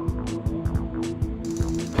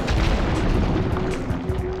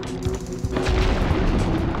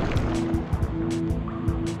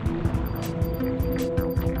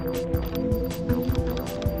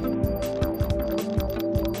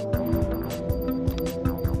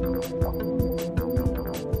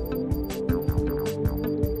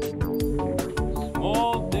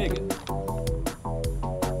 Small digger.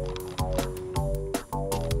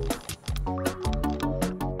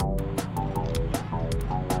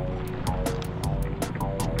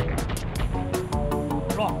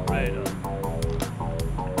 Rock Raider.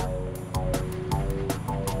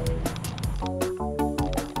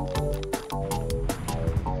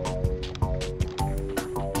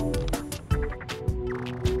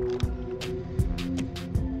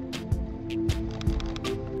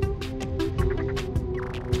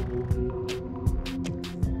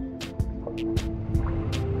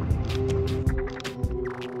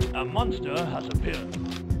 A monster has appeared.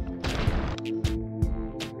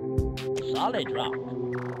 Solid rock.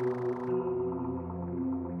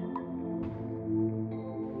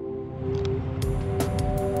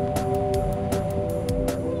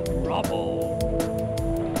 Rubble.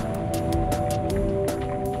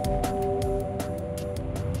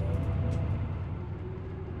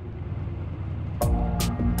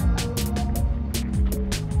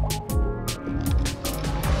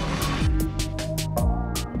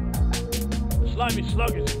 Slimy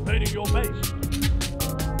slug is invading your base.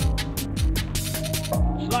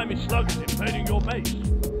 Slimy slug is invading your base.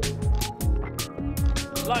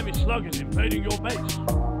 Slimy slug is invading your base.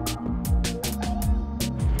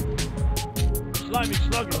 Slimy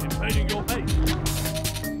slug is invading your base.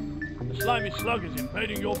 The slimy slug is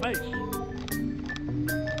invading your base.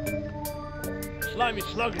 Slimy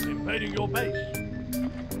slug is invading your base.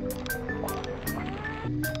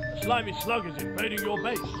 The slimy slug is invading your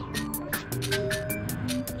base.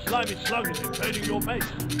 Slimy slug is invading your base.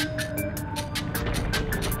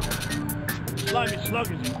 Slimy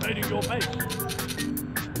slug is invading your base.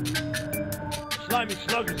 Slimy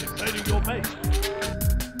slug is invading your base.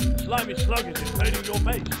 Slimy slug is invading your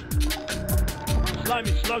base.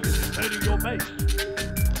 Slimy slug is invading your base.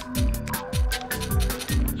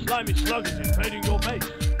 Slimy slug is invading your base.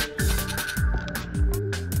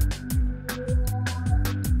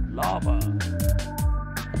 Lava.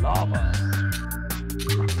 Lava.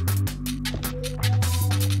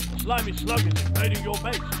 Slimy slug is invading your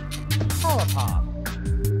base. Power path.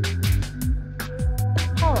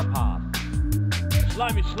 Power path.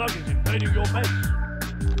 Slimy slug is invading your base.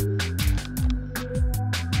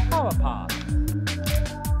 Power path.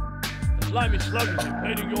 Slimy slug is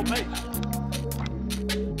invading your base.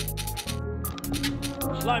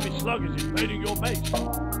 Slimy slug is invading your base.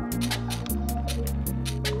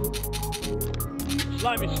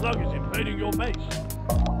 Slimy slug is invading your base.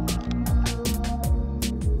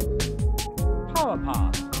 Power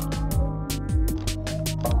path.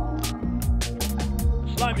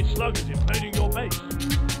 Slimy slug is invading your base.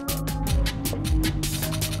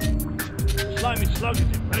 Slimy slug is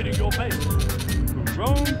invading your base.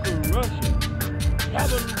 Chrome corrosion.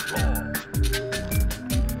 Cavern floor.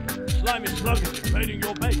 Slimy slug is invading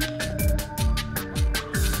your base.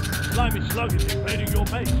 Slimy slug is invading your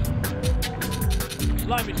base.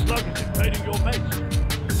 Slimy slug is invading your base.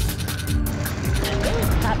 A new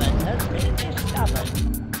cavern has been discovered.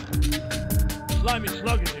 Slimy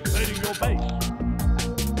slug is invading your base.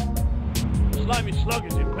 Slimy slug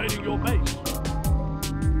is invading your base.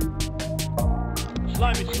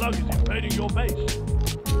 Slimy slug is invading your base.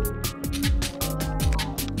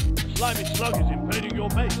 Slimy slug is invading your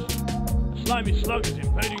base. Slimy slug is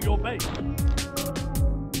invading your base.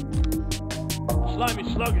 Slimy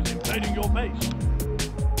slug is invading your base.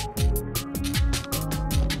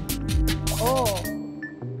 Ore.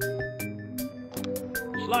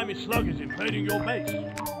 Slimy slug is invading your base.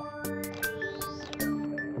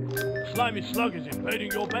 Slimy slug is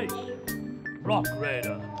invading your base. Rock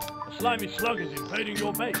Raider. A slimy slug is invading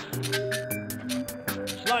your base.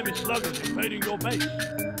 Slimy slug is invading your base.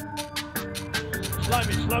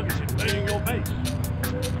 Slimy slug is invading your base.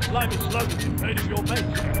 Slimy slug is invading your base.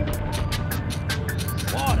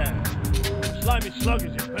 Water. Slimy slug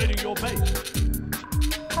is invading your base.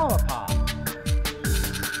 Power path.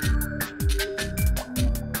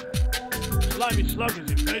 Slimy slug is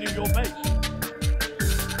invading your base.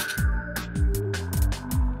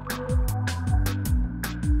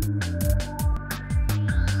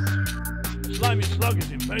 Slimy slug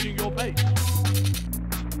is invading your base.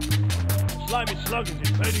 Slimy slug is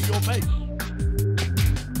invading your base.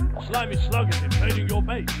 Slimy slug is invading your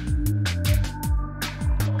base.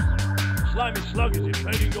 Slimy slug is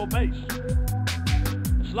invading your base.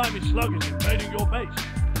 Slimy slug is invading your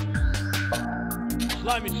base.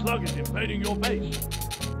 Slimy slug is invading your base.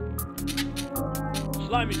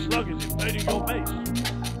 Slimy slug is invading your base.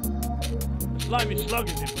 Slimy slug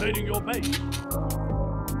is invading your base.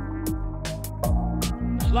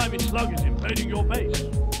 Slimy slug is invading your base.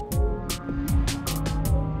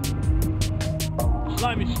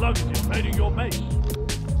 Slimy slug is invading your base.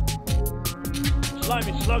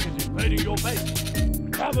 Slimy slug is invading your base.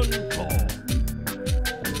 Cavern core.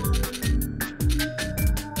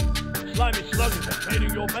 Slimy slug is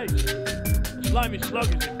invading your base. Slimy slug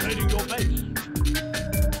is invading your base.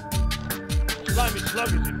 Slimy slug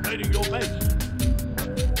is invading your base.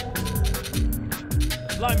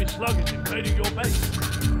 Slimy slug is invading your base.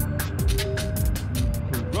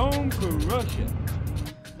 Corrosion.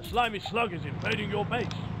 A slimy slug is invading your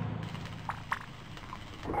base.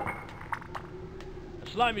 A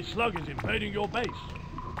slimy slug is invading your base.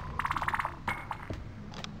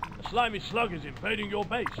 A slimy slug is invading your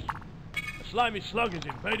base. A slimy slug is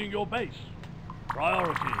invading your base.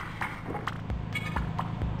 Priority.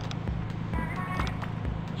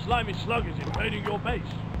 A slimy slug is invading your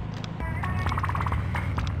base.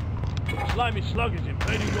 A slimy slug is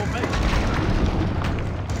invading your base.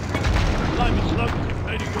 Slimy slug is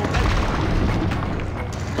invading your base.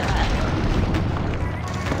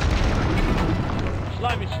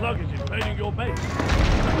 Slimy slug is invading your base.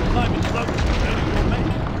 Slimy slug is invading your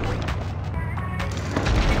base.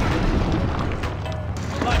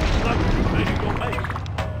 Slimy slug is invading your base.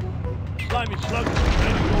 Slimy slug is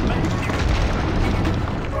invading your base.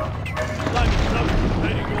 Slimy slug is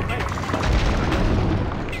invading your base.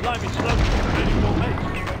 Slimy slug is invading your base.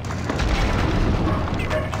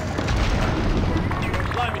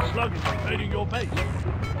 Slimy slug is invading your base.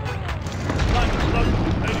 Slimy slug is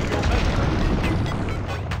invading your base.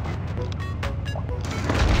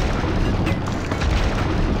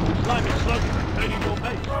 Slimy slug is invading your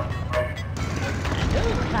base. A new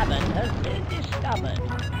cavern has been discovered.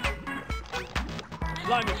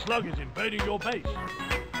 Slimy slug is invading your base.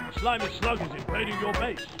 Slimy slug is invading your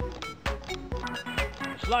base.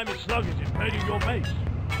 Slimy slug is invading your base.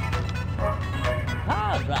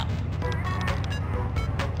 Power drop.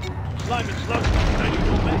 Slimy slug is invading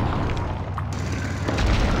your base.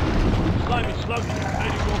 Slimy slug is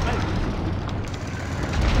invading your base.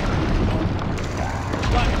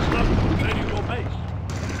 Slimy slug is invading your base.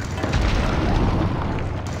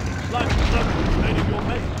 Slimy slug is invading your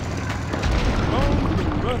base.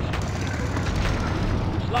 Corrosion.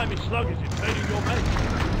 Slimy slug is invading your base.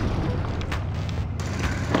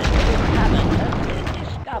 A new cavern has been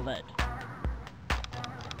discovered.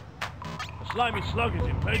 A slimy slug is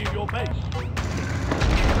invading your base.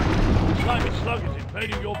 Slimy slug is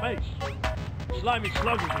invading your base. Slimy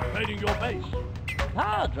slug is invading your base.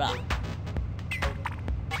 Power drop.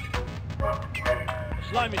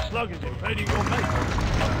 Slimy slug is invading your base.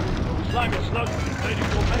 Slimy slug is invading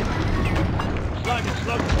your base. Slimy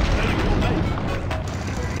slug is invading your base.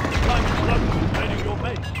 Slimy slug is invading your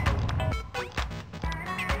base.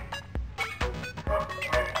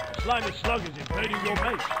 Slimy slug is invading your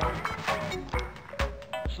base.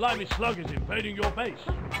 Slimy slug is invading your base.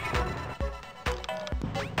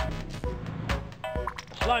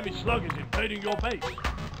 Slimy slug is invading your base.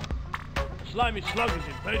 Slimy slug is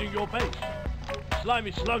invading your base.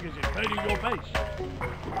 Slimy slug is invading your base.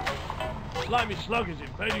 Slimy slug is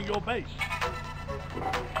invading your base.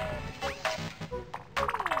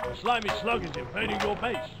 Slimy slug is invading your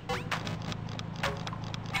base.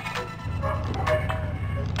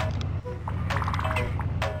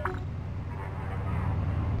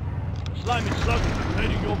 Slimy slug is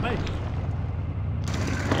invading your base.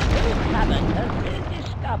 A new cavern has been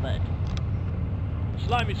discovered.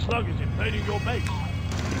 Slimy slug is invading your base.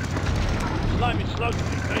 Slimy slug is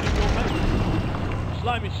invading your base.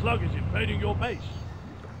 Slimy slug is invading your base.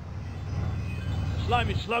 Slimy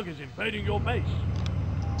slug is invading your base.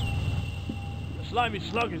 Slimy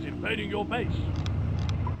slug is invading your base.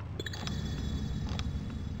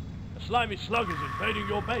 Slimy slug is invading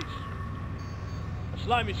your base.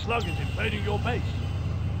 Slimy slug is invading your base.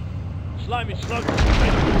 Slimy slug is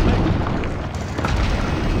invading your base.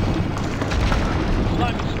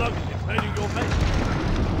 Slimy slug is invading your base.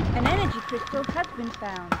 An energy crystal has been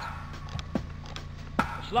found.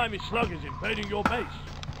 A slimy slug is invading your base.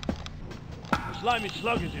 A slimy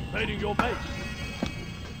slug is invading your base.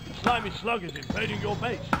 A slimy slug is invading your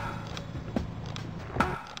base.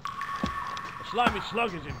 A slimy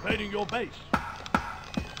slug is invading your base.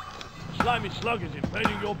 A slimy slug is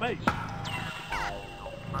invading your base.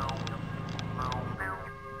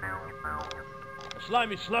 A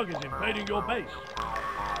slimy slug is invading your base.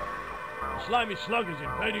 A slimy slug is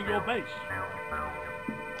invading your base.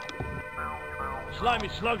 A slimy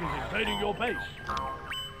slug is invading your base.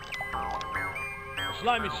 A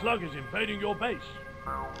slimy slug is invading your base.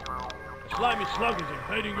 A slimy slug is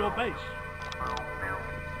invading your base.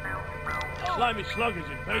 A slimy slug is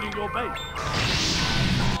invading your base.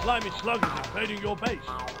 A slimy slug is invading your base.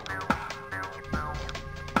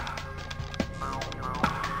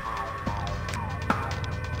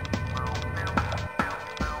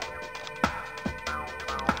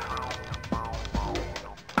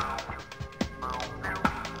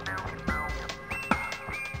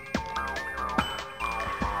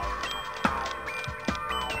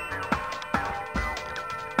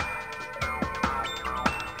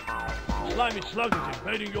 Slimy slug is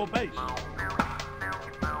invading your base.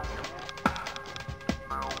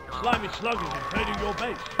 Slimy slug is invading your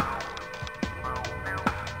base.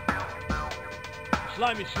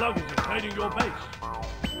 Slimy slug is invading your base.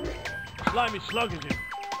 Slimy slug is in.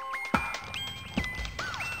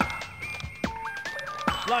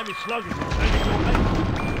 Slimy slug is invading your base.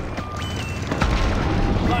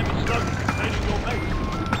 Slimy slug is invading your base.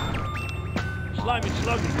 Slimy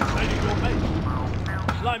slug is invading your base.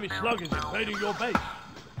 Slimy slug is invading your base.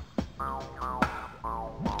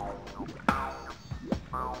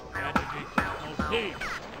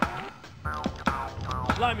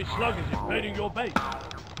 Slimy slug is invading your base.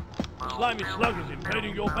 Slimy slug is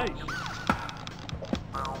invading your base. Slimy slug is invading your base.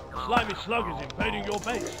 Slimy slug is invading your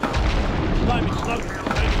base. Slimy slug is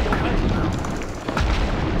invading your base.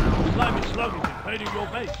 Slimy slug is invading your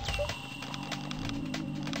base.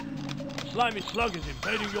 Slimy slug is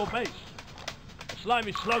invading your base.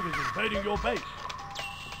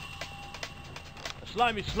 A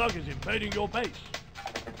slimy slug is invading your base.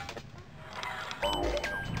 Slimy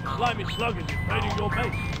slug is invading your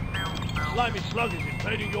base. Slimy slug is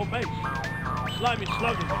invading your base. Slimy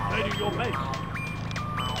slug is invading your base.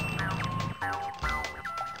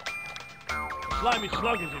 Slimy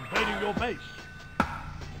slug is invading your base.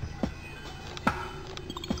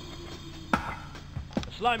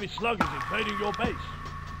 A slimy slug is invading your base.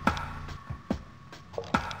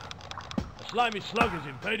 A slimy slug is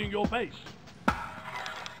invading your base.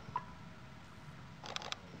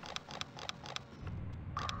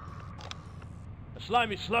 A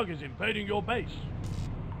slimy slug is invading your base.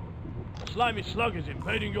 A slimy slug is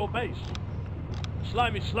invading your base. A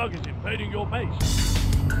slimy slug is invading your base.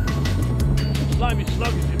 A slimy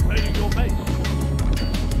slug is invading your base.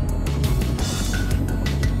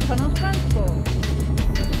 Tunnel transport.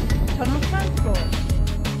 Tunnel transport.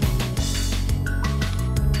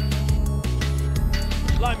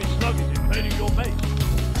 Slimy slug is invading your base.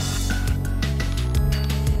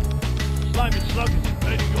 Slimy slug is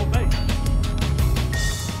invading your base.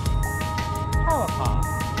 Power path.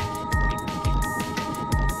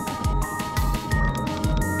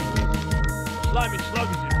 Slimy slug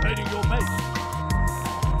is invading your base.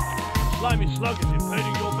 Slimy slug is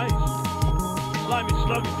invading your base. Slimy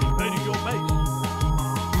slug is invading your base.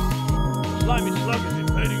 Slimy slug is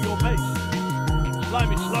invading your base.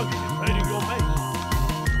 Slimy slug is invading your base.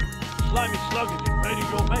 Slimy slug is invading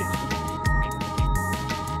your base.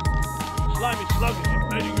 Slimy slug is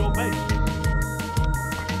invading your base.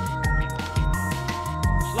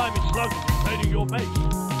 Slimy slug is invading your base.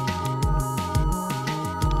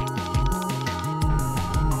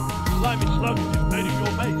 Slimy slug is invading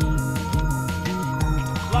your base.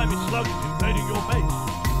 Slimy slug is invading your base.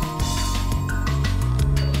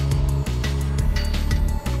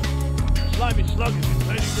 Slimy slug is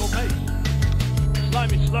invading your base.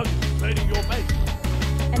 Slimy slug is invading your base.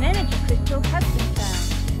 An energy crystal has been found.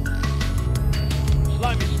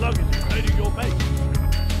 Slimy slug is invading your base.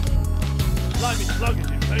 Slimy slug is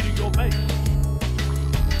invading your base.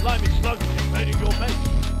 Slimy slug is invading your base.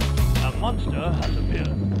 A monster has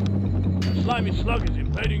appeared. A slimy slug is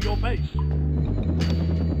invading your base.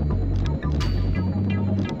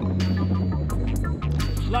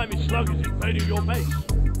 Slimy slug is invading your base.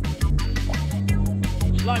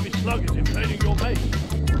 Slimy slug is invading your base.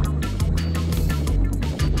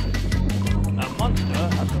 A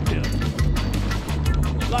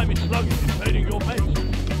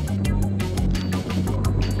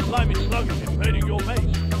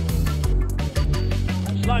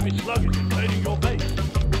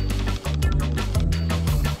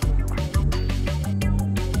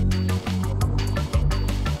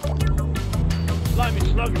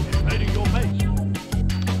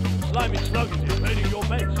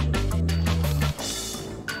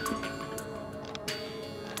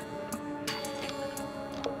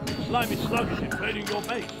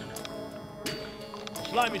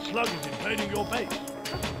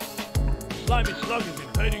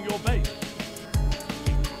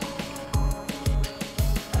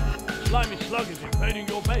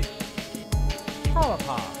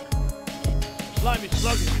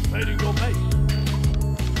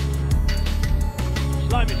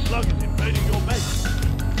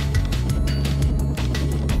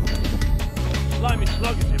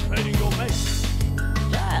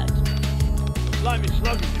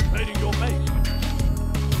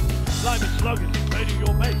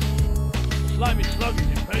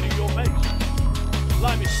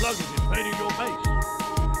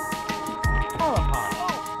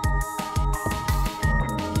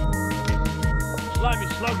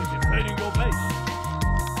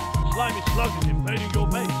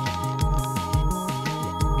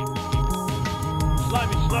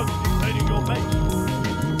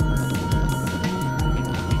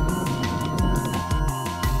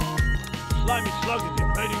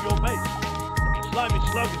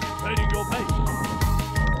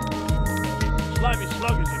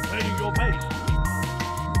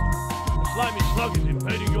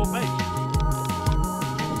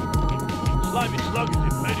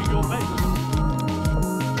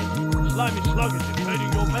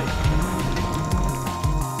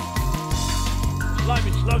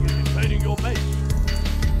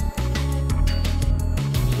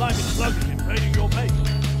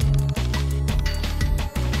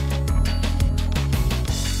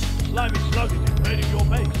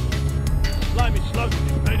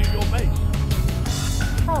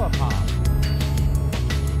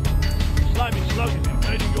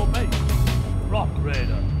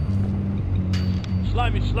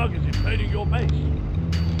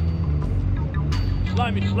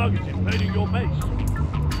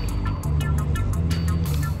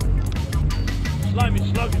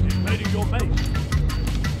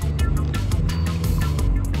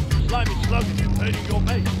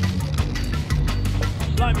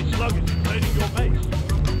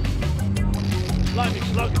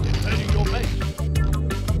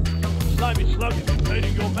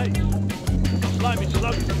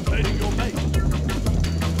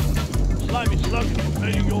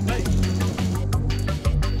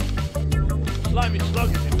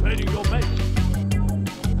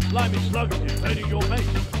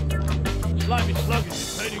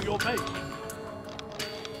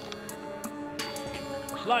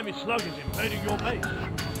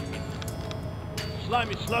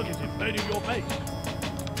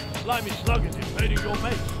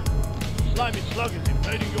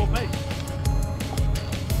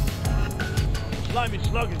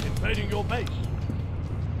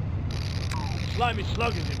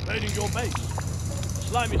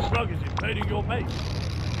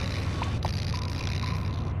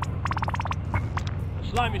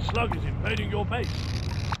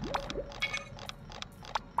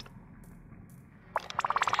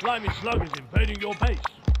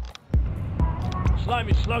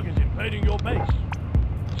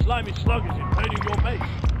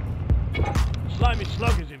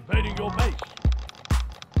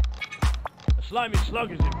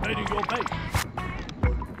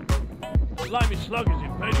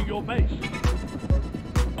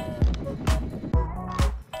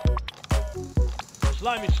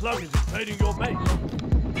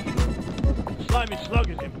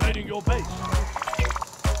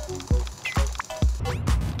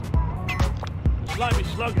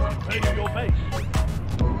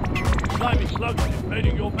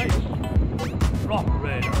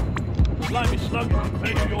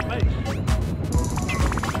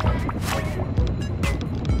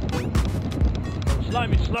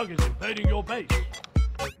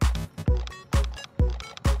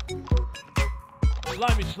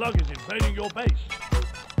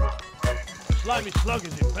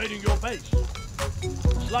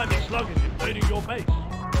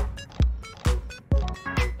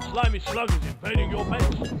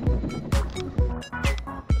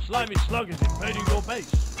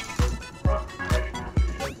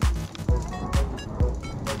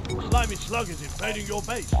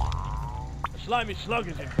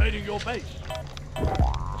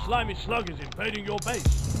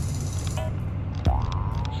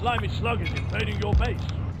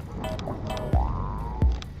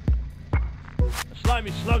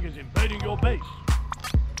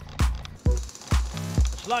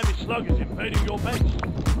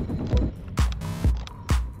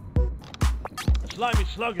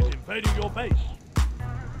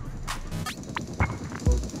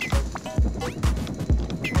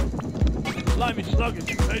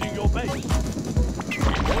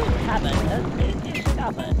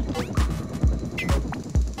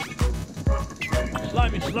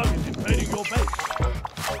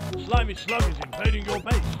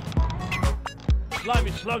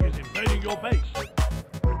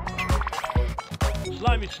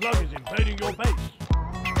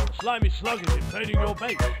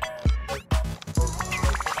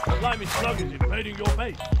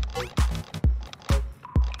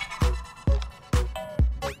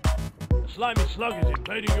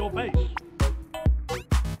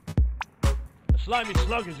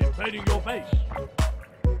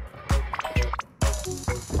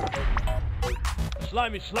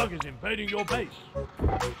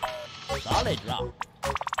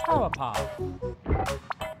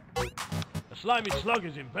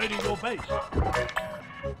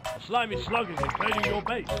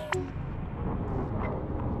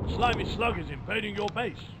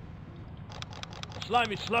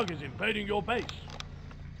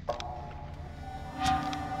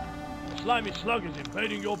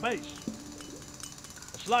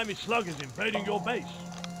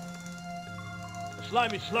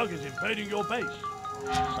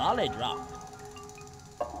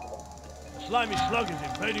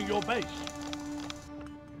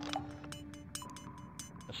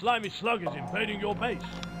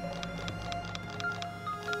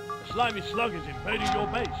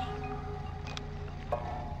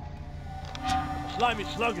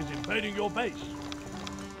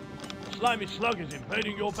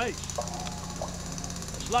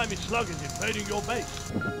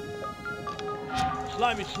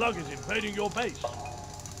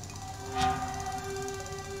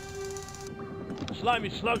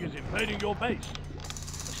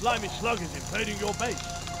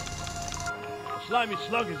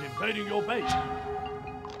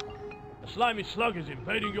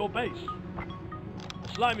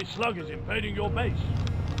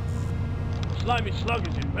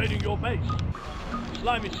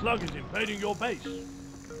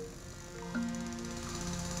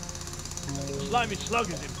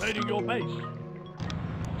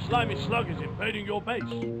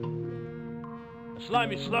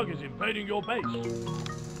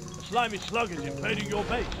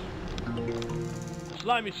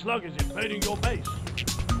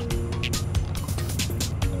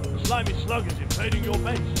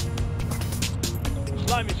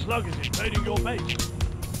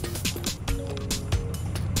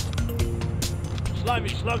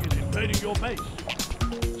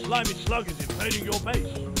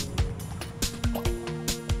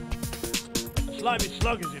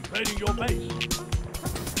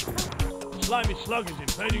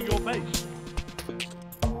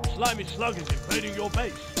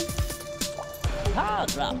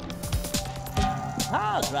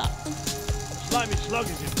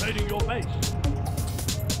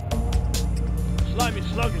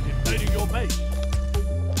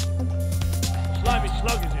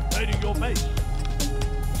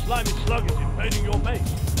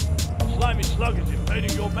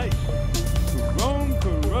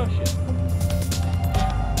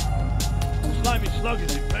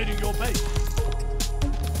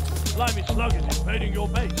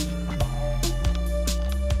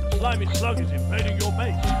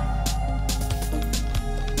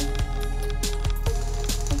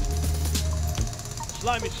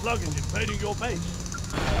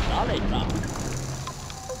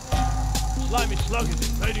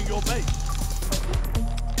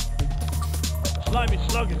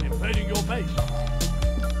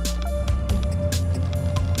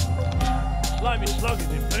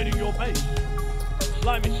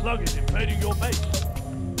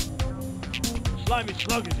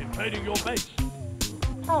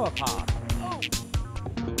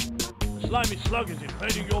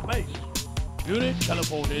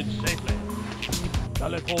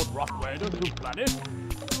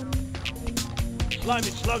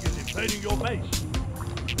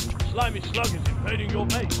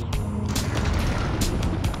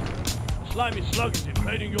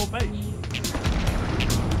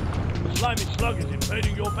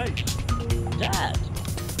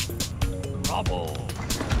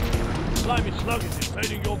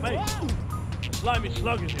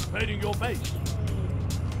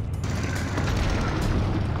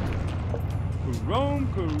Rome,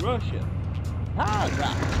 Russia. Hard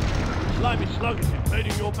rock. Slimy slug is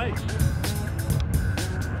invading your base.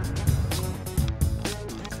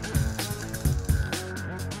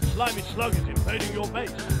 Slimy slug is invading your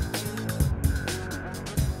base.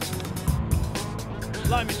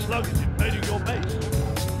 Slimy slug is invading your base.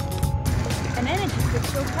 An energy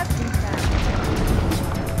crystal has been found.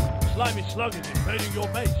 Slimy slug is invading your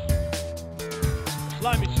base.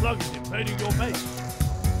 Slimy slug is invading your base.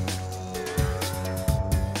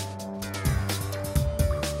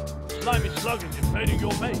 Slimy slug is invading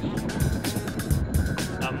your base.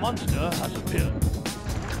 A monster has appeared.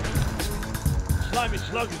 Slimy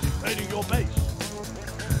slug is invading your base.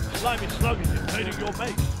 Slimy slug is invading your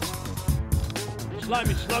base.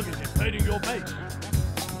 Slimy slug is invading your base.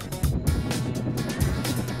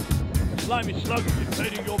 Slimy slug is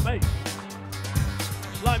invading your base.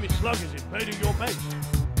 Slimy slug is invading your base.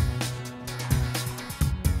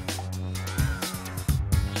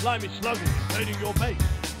 Slimy slug is invading your base.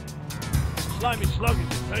 Slimy slug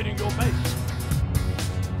is invading your base.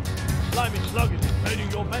 Slimy slug is invading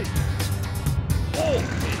your base. Oh!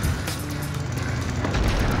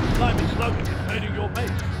 Slimy slug is invading your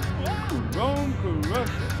base. Rome,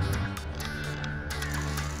 Russia.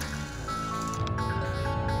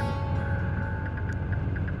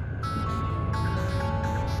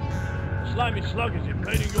 Slimy slug is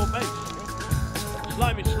invading your base.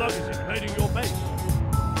 Slimy slug is invading your base.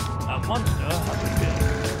 A monster has appeared.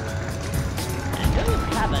 A new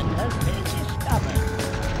cavern has been discovered.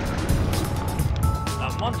 A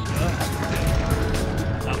monster has appeared.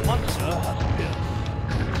 A monster has appeared.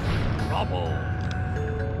 Trouble.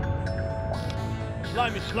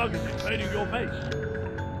 Slimy slug is invading your base.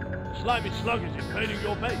 Slimy slug is invading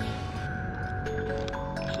your base.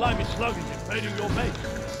 Slimy slug is invading your base.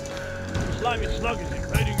 Slimy slug is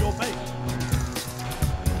invading your base.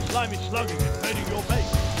 Slimy slug is invading your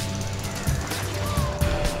base.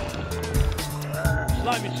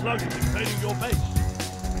 Slimy slug is invading your base.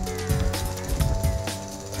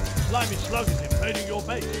 Slimy slug is invading your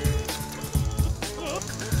base.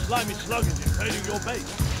 Slimy slug is invading your base.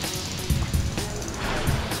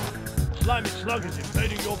 Slimy slug is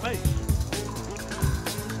invading your base.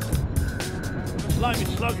 Slimy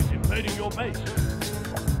slug is invading your base.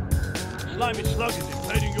 Slimy slug is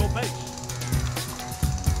invading your base.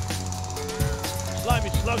 Slimy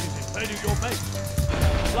slug is invading your base.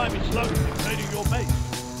 Slimy slug is invading your base.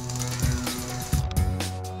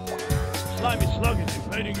 Slimy slug is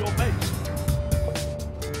invading your base.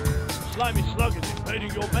 Slimy slug is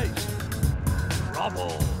invading your base.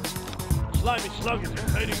 Trouble. Slimy slug is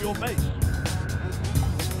invading your base.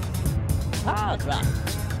 Hard rock.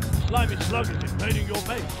 Slimy slug is invading your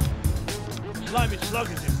base. Slimy slug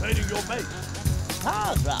is invading your base.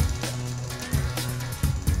 Hard rock.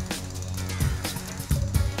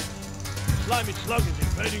 Slimy slug is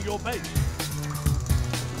invading your base.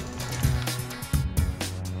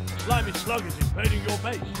 Slimy slug is invading your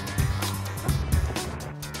base.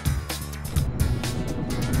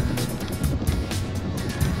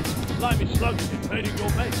 Slimy slug is invading your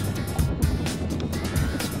base.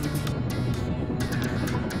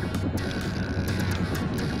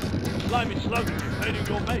 Slimy slug is invading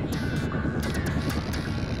your base.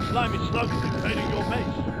 Slimy slug is invading your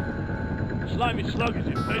base. Slimy slug is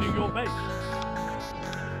invading your base.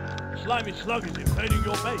 Slimy slug is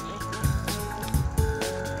invading your base.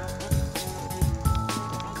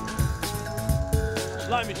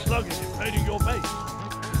 Slimy slug is invading your base.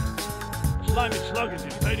 Slimy slug is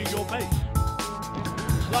invading your base.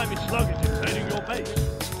 Slimy slug is invading your base.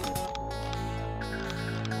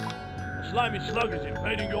 Slimy slug is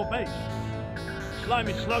invading your base.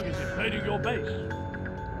 Slimy slug is invading your base.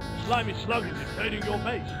 Slimy slug is invading your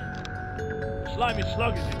base. Slimy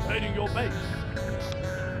slug is invading your base.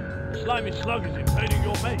 Slimy slug is invading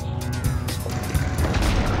your base.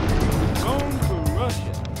 Rome,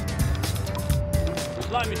 Russia.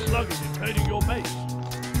 Slimy slug is invading your base.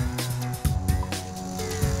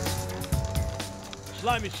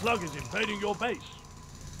 Slimy slug is invading your base.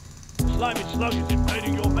 Slimy slug is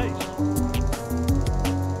invading your base.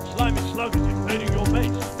 Slimy slug is invading your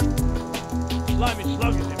base. Slimy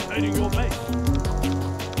slug is invading your base.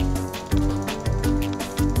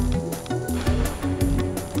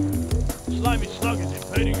 Slimy slug is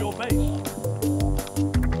invading your base.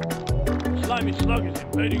 Slimy slug is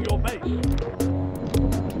invading your base.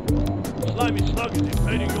 Slimy slug is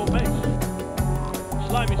invading your base.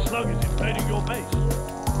 Slimy slug is invading your base.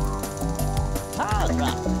 Hard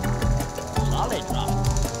rock. Solid rock.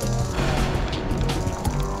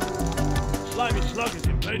 Slimy slug is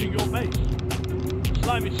invading your base.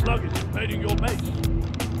 Slimy slug is invading your base.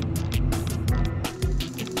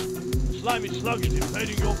 Slimy slug is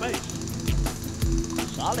invading your base.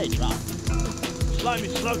 Solid rock. Slimy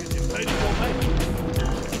slug is invading your base.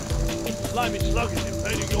 Slimy slug is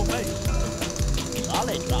invading your base.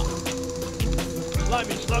 Solid rock.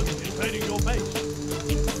 Slimy slug is invading your base.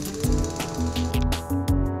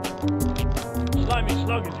 Slimy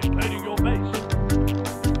slug is invading your base.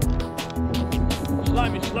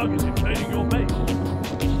 Slimy slug is invading your base.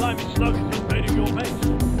 Slimy slug is invading your base.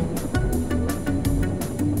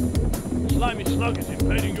 Slimy slug is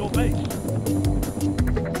invading your base.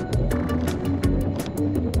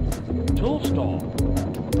 Tool store.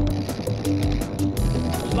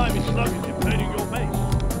 Slimy slug is invading your base.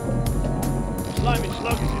 Slimy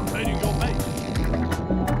slug is invading your base.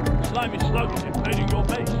 Slimy slug is invading your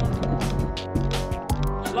base.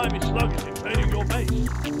 Slimy slug is invading your base.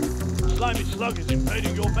 Slimy slug is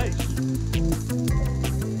invading your base.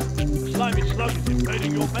 Slimy slug is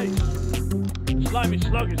invading your base. Slimy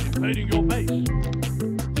slug is invading your base.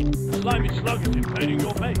 Slimy slug is invading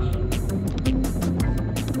your base.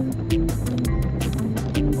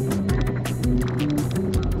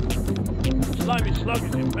 Slimy slug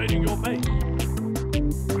is invading your base.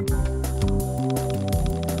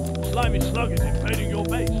 Slimy slug is invading your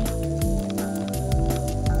base.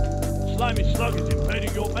 Slimy slug is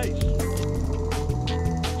invading your base.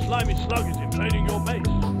 Slimy slug is invading your base.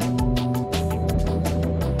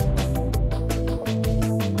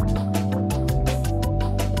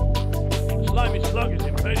 Slimy slug is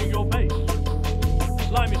invading your base.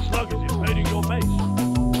 Slimy slug is invading your base.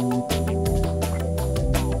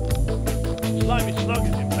 Slimy slug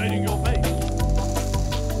is invading your base.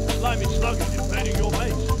 Slimy slug is invading your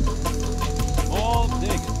base. All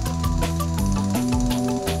digging.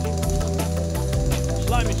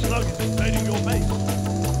 Slimy slug is invading your base.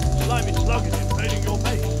 Slimy slug is invading your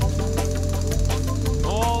base.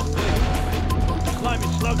 All digging. Slimy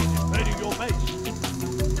slug is invading your base.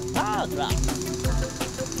 Hard rock.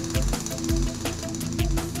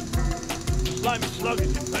 Slimy slug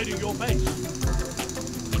is invading your base.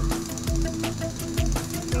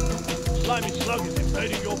 Slimy slug is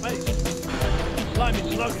invading your base. Slimy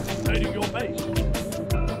slug is invading your base.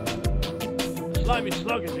 Slimy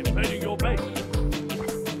slug is invading your base.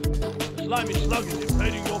 Slimy slug is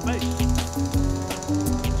invading your base.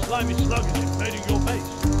 Slimy slug is invading your base.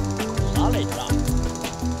 Solid rock.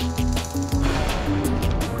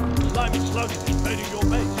 Slimy slug is invading your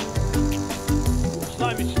base.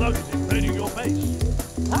 Slimy slug is invading your base.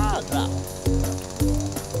 Hard rock.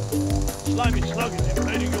 Slimy slug is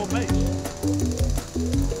invading your base.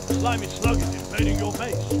 Slimy slug is invading your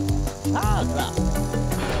base. Hard rock.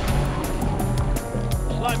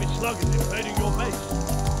 Slimy slug is invading your base.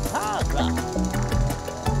 Hard rock.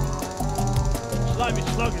 Slimy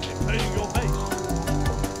slug is invading your base.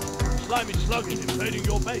 Slimy slug is invading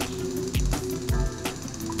your base.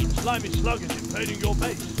 Slimy slug is invading your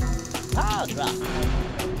base. Hard rock.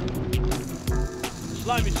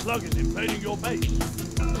 Slimy slug is invading your base.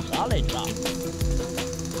 Solid rock.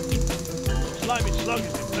 Slimy slug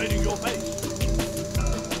is invading your base.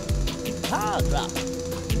 Hard rock.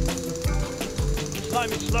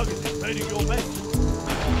 Slimy slug is invading your base.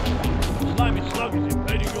 Slimy slug is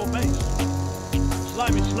invading your base.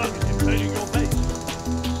 Slimy slug is invading your base.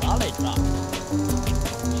 Solid rock.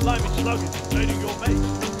 Slimy slug is invading your base.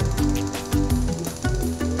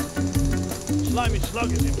 Slimy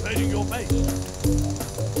slug is invading your base.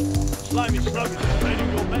 Slimy slug is invading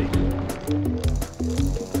your base.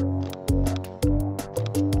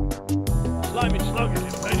 Slimy slug is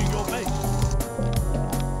invading your base. Slimy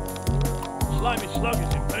slug is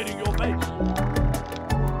invading your base.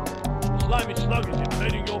 Slimy slug is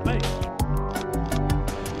invading your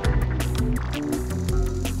base.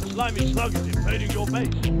 Slimy slug is invading your base.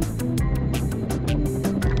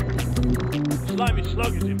 Slimy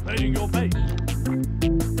slug is invading your base.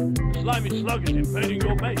 Slimy slug is invading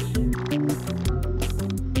your base.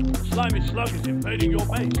 Slimy slug is invading your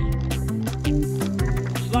base.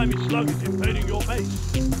 Slimy slug is invading your base.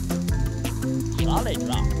 Solid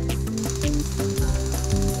rock.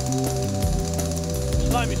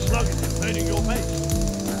 Slimy slug is invading your base.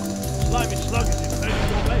 Slimy slug is invading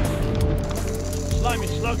your base. Slimy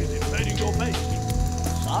slug is invading your base.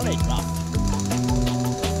 Solid rock.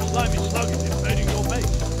 Slimy slug is invading your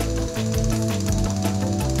base.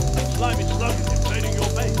 Slimy slug is invading your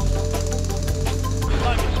base.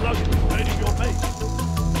 Slimy slug is invading your base.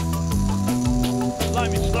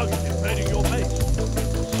 Slimy slug is invading your base.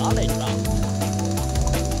 Solid rock.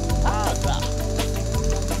 Hard rock.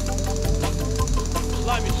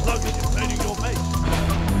 Slimy slug is invading your base.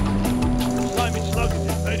 Slimy slug is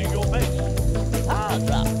invading your base. Hard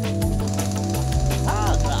rock.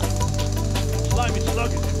 Hard rock.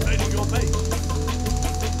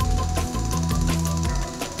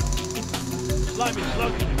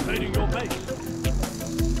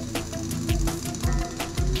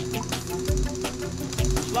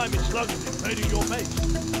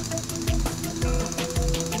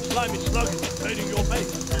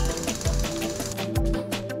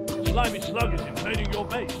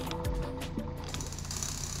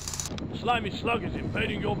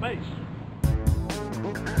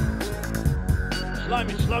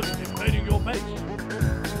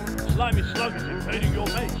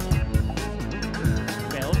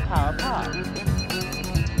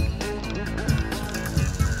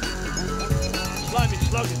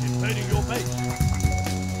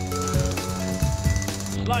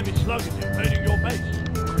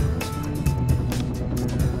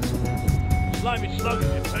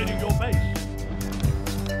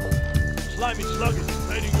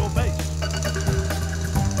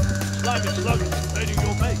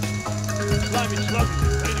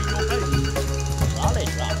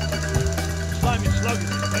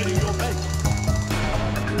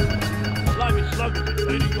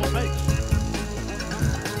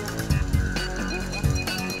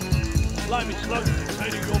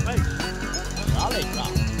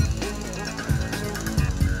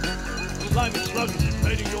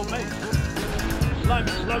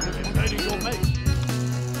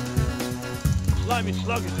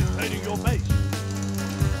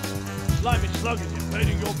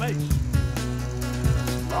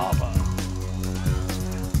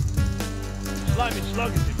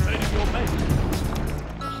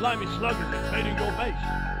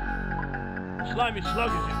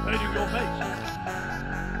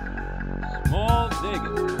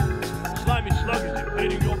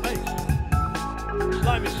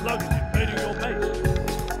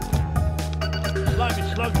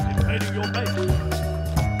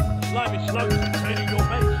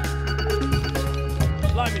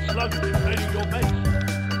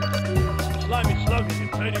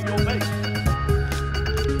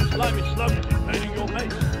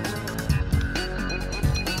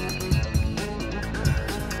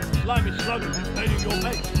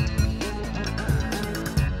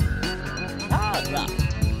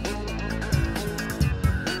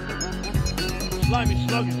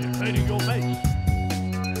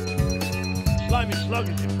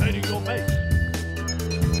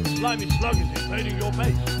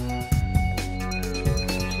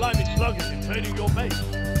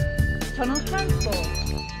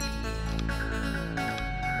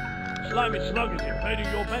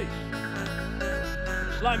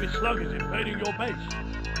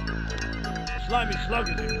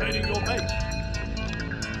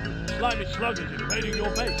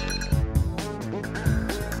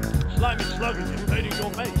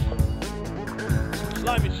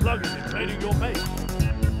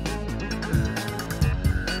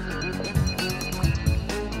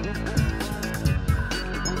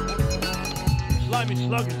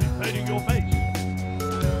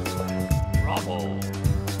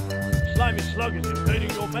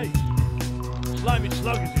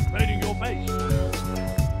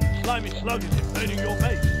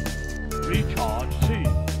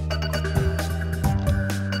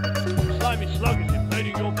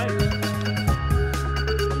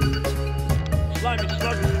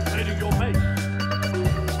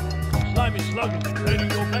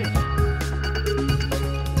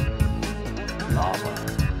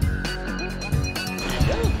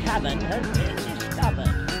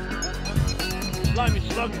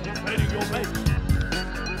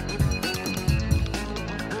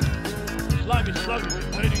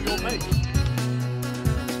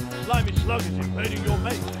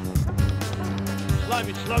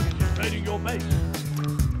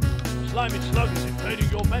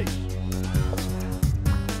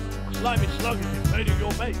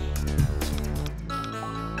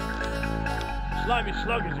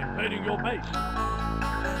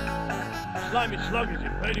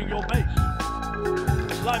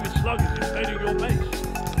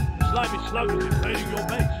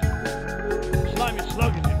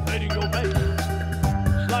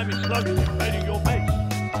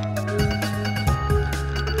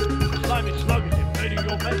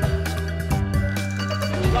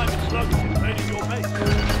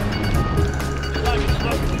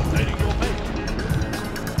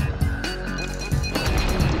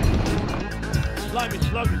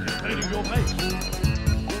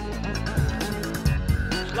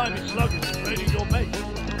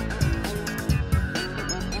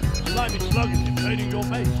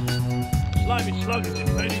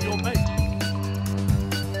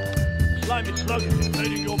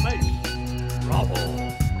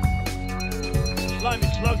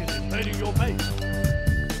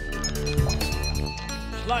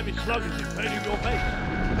 slimy slug is invading your base.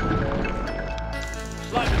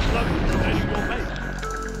 Slimy slug is invading your base.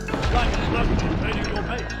 Slimy slug is invading your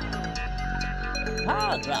base.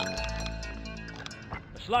 Power drop.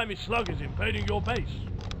 A slimy slug is invading your base.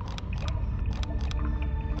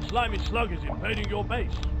 A slimy slug is invading your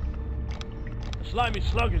base. A slimy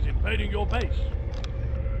slug is invading your base.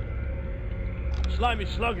 A slimy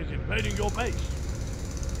slug is invading your base.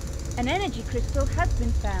 An energy crystal has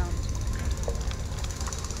been found.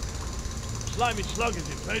 Slimy slug is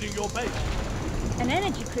invading your base. An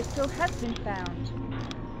energy crystal has been found.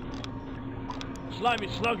 Slimy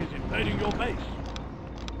slug is invading your base.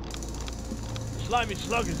 Slimy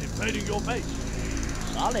slug is invading your base.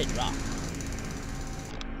 Solid rock.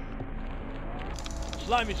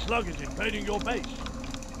 Slimy slug is invading your base.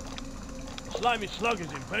 Slimy slug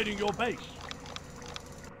is invading your base.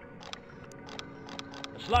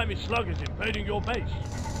 Slimy slug is invading your base.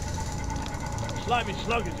 Slimy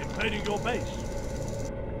slug is invading your base.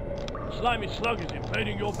 Slimy slug is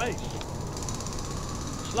invading your base.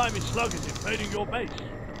 Slimy slug is invading your base.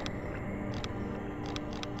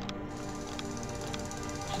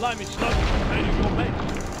 Slimy slug is invading your base.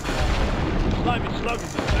 Slimy slug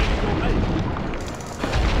is invading your base.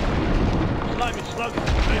 Slimy slug is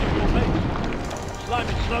invading your base. Slimy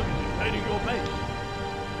slug is invading your base.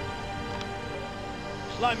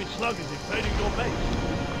 Slimy slug is invading your base.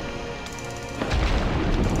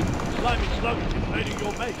 Slimy slug is invading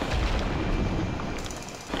your base.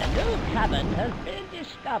 A new cavern has been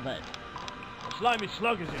discovered. A slimy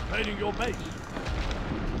slug is invading your base.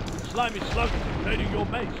 A slimy slug is invading your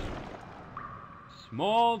base.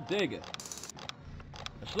 Small digger.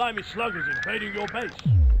 A slimy slug is invading your base.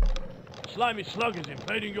 A slimy slug is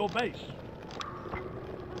invading your base.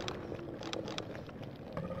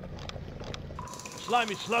 A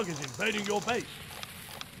slimy slug is invading your base.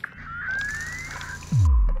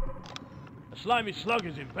 A slimy slug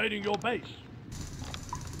is invading your base.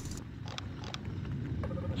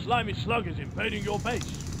 A slimy slug is invading your base.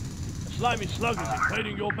 A slimy slug is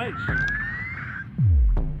invading your base.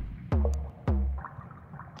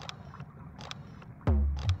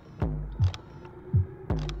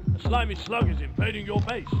 A slimy slug is invading your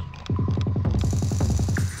base.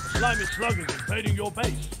 A slimy slug is invading your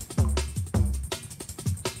base.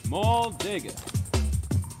 Small digger.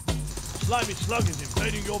 A slimy slug is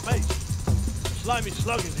invading your base. A slimy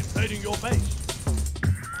slug is invading your base.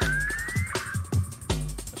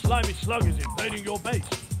 A slimy slug is invading your base.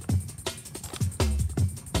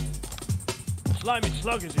 A slimy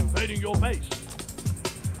slug is invading your base.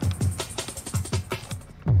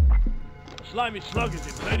 A slimy slug is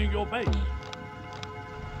invading your base.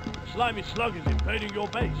 A slimy slug is invading your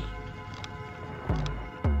base.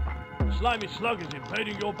 A slimy slug is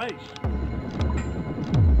invading your base.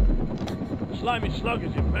 A slimy slug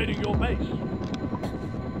is invading your base.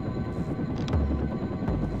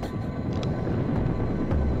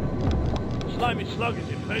 A slimy slug is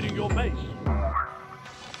invading your base.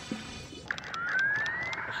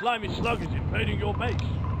 A slimy slug is invading your base.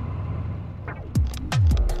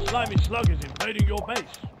 A slimy slug is invading your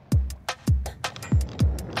base.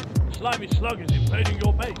 A slimy slug is invading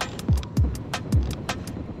your base.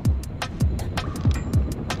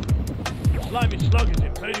 A slimy slug is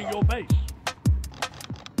invading your base.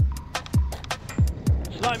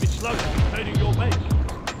 A slimy slug is invading your base.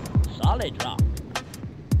 Solid rock.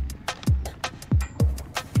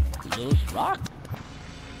 Loose rock.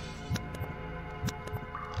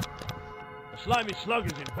 A slimy slug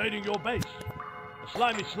is invading your base. A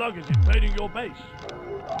slimy slug is invading your base.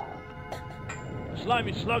 A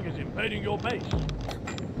slimy slug is invading your base.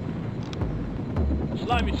 A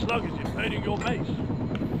slimy slug is invading your base.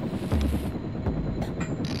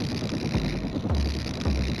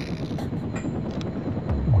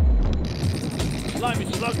 A slimy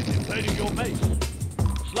slug is invading your base.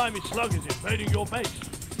 A slimy slug is invading your base.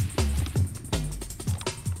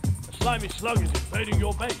 A slimy slug is invading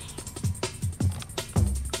your base.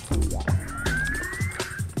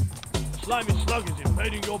 A slimy slug is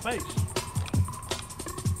invading your base.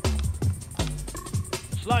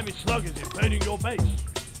 A slimy slug is invading your base.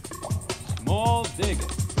 Small digger.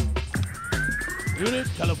 Unit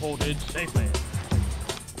teleported safely.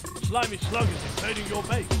 A slimy slug is invading your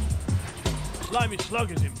base. A slimy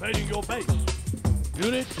slug is invading your base.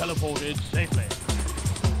 Unit teleported safely.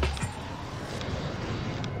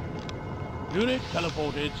 Unit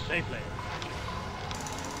teleported safely.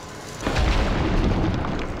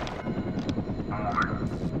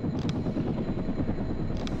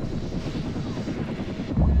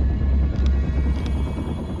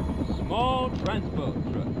 Small transport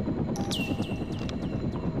truck.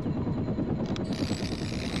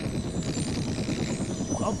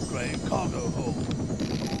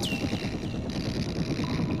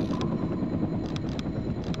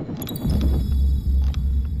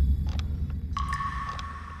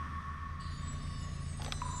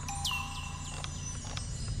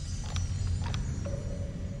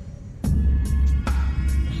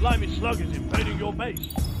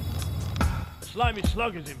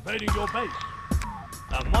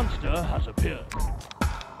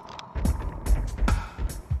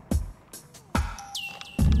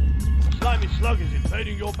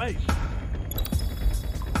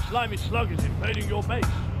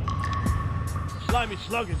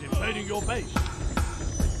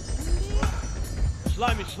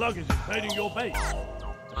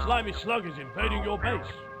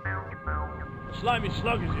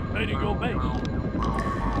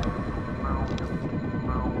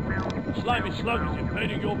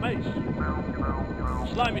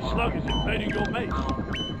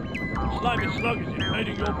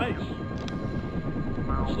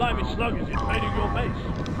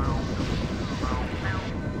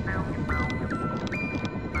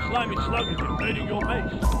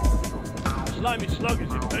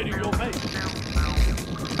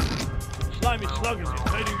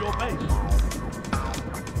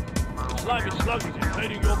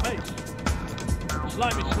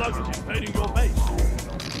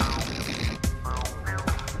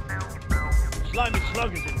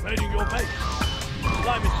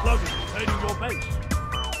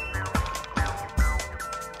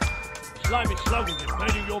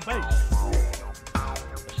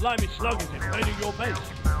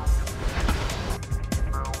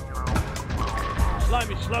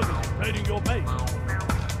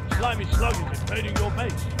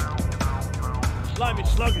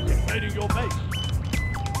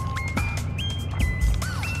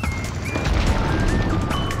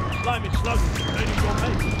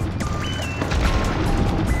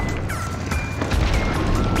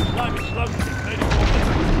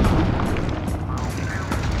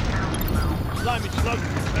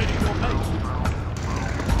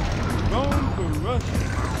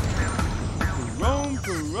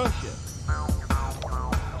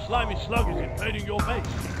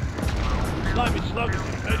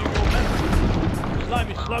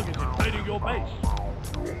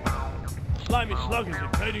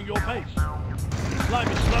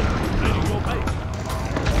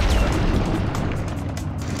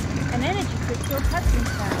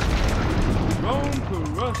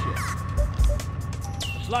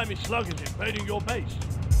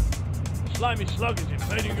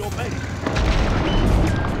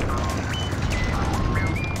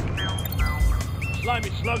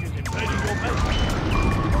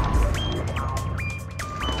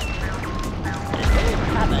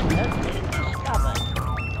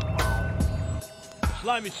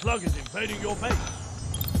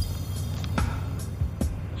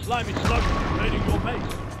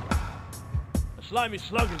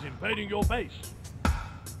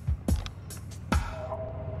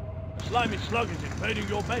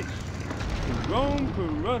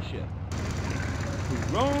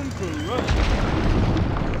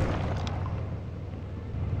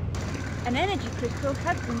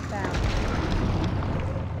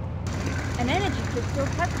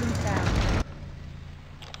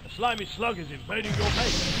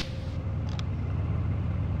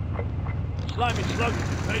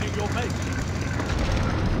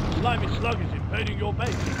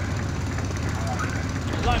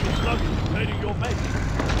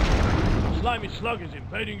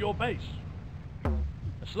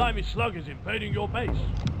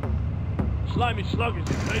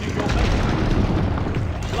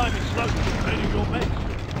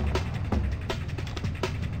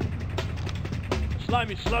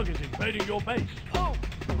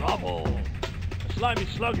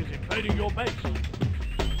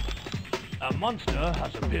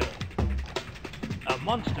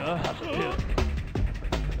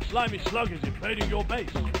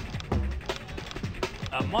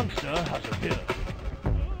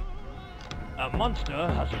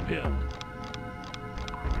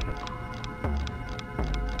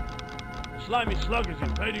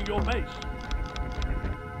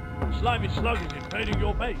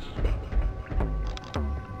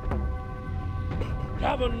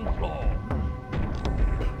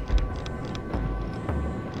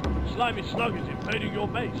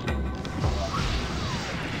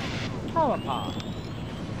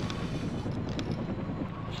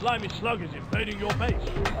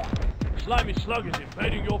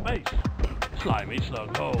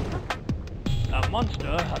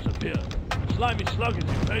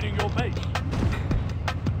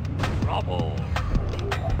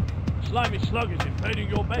 Slimy slug is invading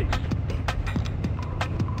your base.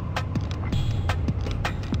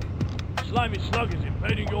 Slimy slug is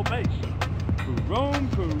invading your base. To Rome,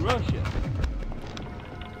 to Russia.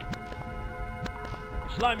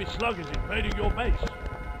 Slimy slug is invading your base.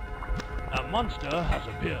 A monster has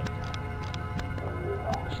appeared.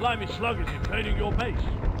 Slimy slug is invading your base.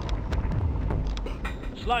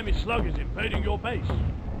 Slimy slug is invading your base.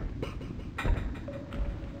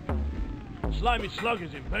 Slimy slug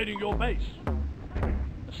is invading your base.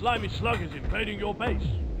 A slimy slug is invading your base.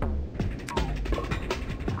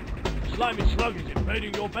 Slimy slug is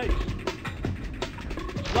invading your base.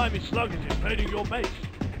 Slimy slug is invading your base.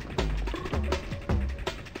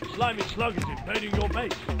 Slimy slug is invading your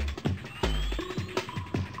base.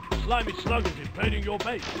 Slimy slug is invading your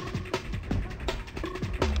base.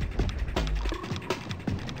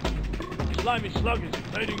 Slimy slug is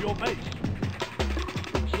invading your base.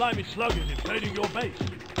 Slimy slug is invading your base.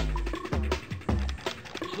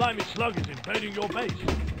 Slimy slug is invading your base.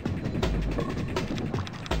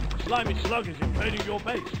 Slimy slug is invading your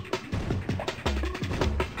base.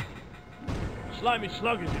 Slimy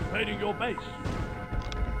slug is invading your base.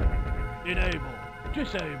 Enable.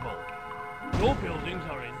 Disable. Your buildings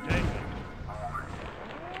are in danger.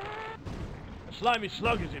 A slimy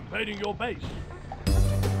slug is invading your base.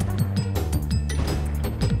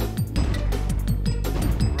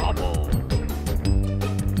 Rubble.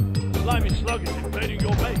 A slimy slug is invading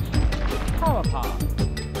your base. Power path.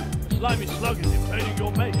 A slimy slug is invading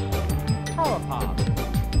your base. Power path.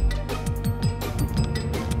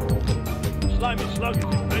 A slimy slug is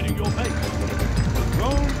invading your base.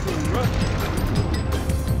 Rome to Russia.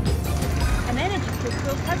 An energy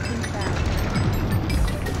crystal has been found.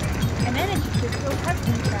 An energy crystal has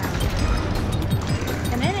been found.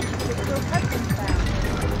 An energy crystal has been found.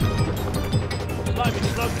 Slimy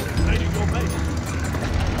slug is invading your base.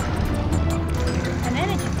 An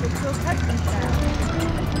energy crystal has been found.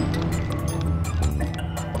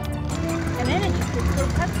 An energy crystal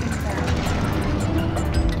has been found.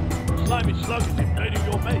 Slimy slug is invading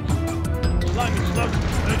your base. Slimy slug is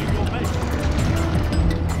invading your base.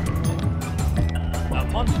 A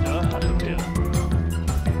monster has appeared.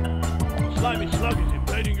 Slimy slug is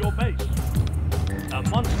invading your base. A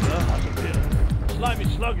monster has appeared. Slimy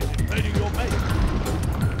slug is invading your base.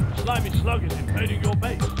 Slimy slug is invading your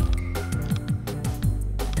base.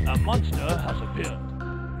 A monster has appeared.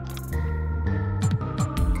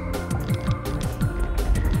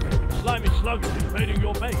 Slimy slug is invading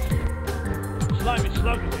your base. Slimy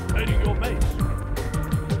slug is invading your base.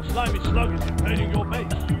 Slimy slug is invading your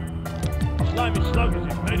base. Slimy slug is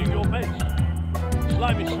invading your base.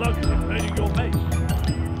 Slimy slug is invading your base.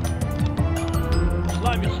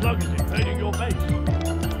 Slimy slug is invading your base.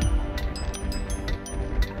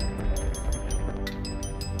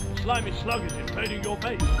 Slimy slug is invading your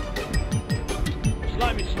base.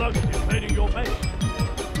 Slimy slug is invading your base.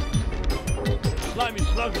 Slimy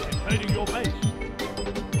slug is invading your base.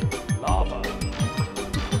 Lava.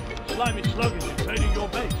 Slimy slug is invading your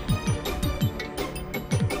base.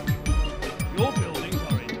 Your buildings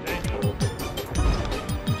are in danger.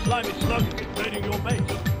 Slimy slug is invading your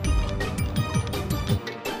base.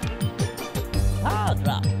 Power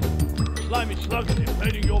drop. Slimy slug is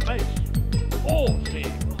invading your base. All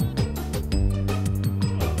team.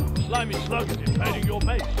 Slimy slug is invading your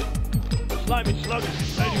base. Slimy slug is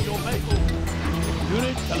invading your base.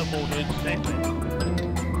 Unit teleported safely.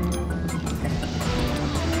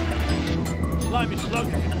 Slimy slug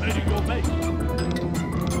is invading your base.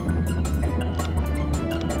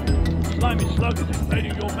 Slimy slug is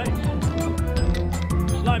invading your base.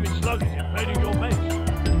 Slimy slug is invading your base.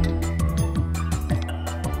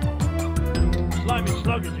 Slimy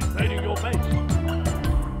slug is invading your base.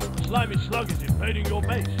 Slimy slug is invading your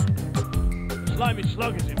base. Slimy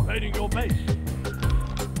slug is invading your base.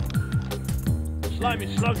 Slimy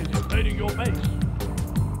slug is invading your base.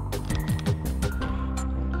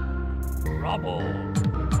 Rubble.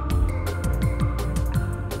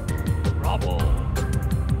 Rubble.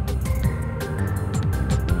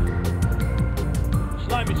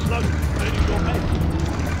 Slimy slug is invading your base.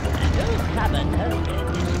 A new cavern has been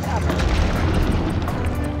discovered.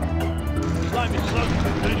 Slimy slug is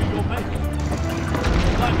invading your base.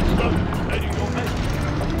 Slimy slug is invading your base.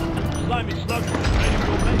 Slimy slug is invading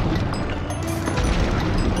your base.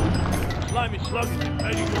 Slimy slug is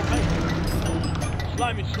invading your base.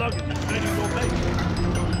 Slimy slug is invading your base.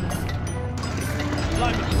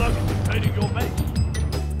 Slimy slug is invading your base.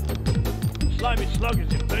 Slimy slug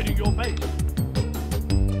is invading your base.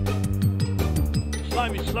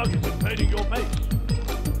 Slimy slug is invading your base.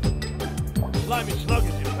 Slimy slug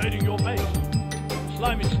is invading your base.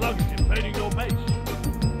 Slimy slug is invading your base.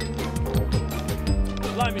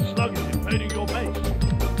 Slimy slug is invading your base.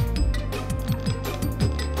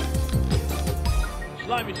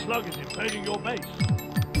 Slimy slug is invading your base.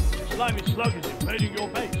 Slimy slug is invading your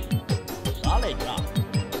base. Solid rock.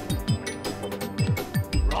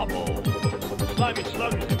 Rubble. Slimy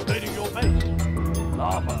slug is invading your base.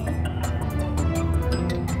 Lava.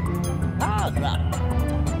 Hard rock.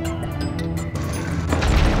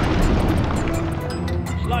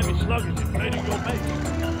 Slimy slug is invading your base.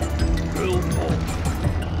 Drill ball.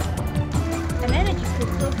 An energy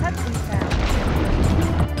crystal has been found.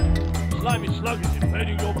 Slimy slug is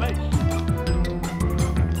invading your base.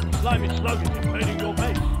 Slimy slug is invading your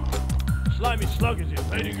base. Slimy slug is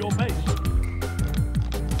invading your base.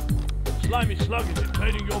 Slimy slug is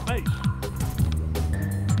invading your base.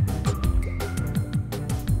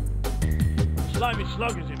 Slimy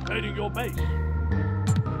slug is invading your base.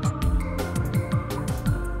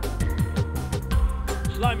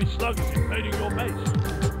 Slimy slug is invading your base.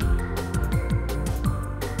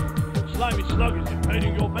 Slimy slug is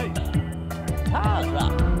invading your base. Hard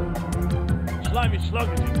rock. Slimy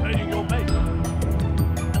slug is invading your base.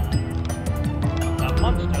 A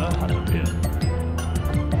monster has appeared.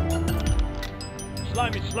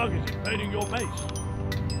 Slimy slug is invading your base.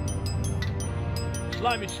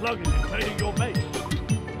 Slimy slug is invading your base.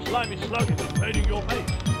 Slimy slug is invading your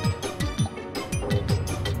base.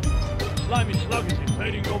 Slimy slug is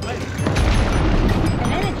invading your base.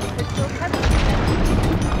 An energy crystal has been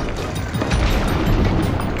found.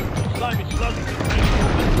 Slimy slug is invading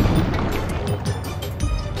your base.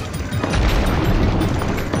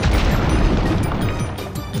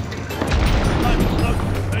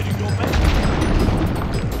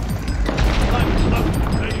 Slimy slug is invading your base. Slimy slug is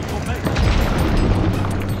invading your base.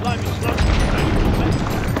 Slimy slug is invading your base.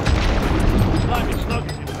 Slimy slug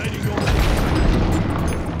is invading your base.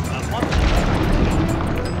 A monster.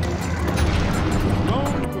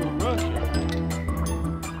 Known to Russia.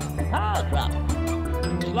 Hard rock.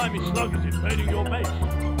 Slimy slug is invading your base.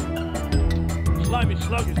 Slimy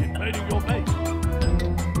slug is invading your base.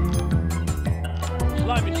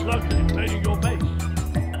 Slimy slug is invading your base.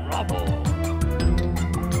 Rubble.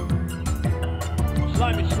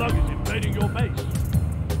 Slimy slug is invading your base.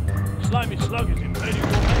 Slimy slug is invading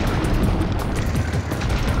your base.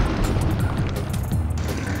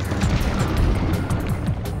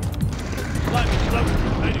 Slimy slug is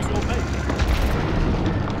invading your base.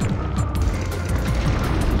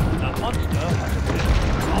 A monster has appeared.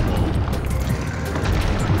 Rubble.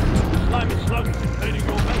 Slimy slug is invading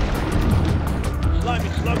your base. Slimy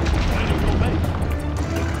slug is invading your base.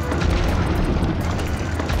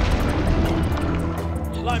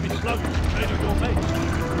 Slimy slug is invading your base.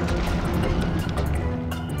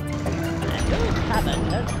 A new cavern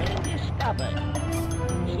has been discovered.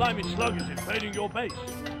 Slimy slug is invading your base.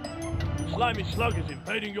 Slimy slug is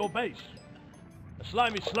invading your base. A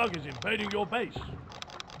slimy slug is invading your base.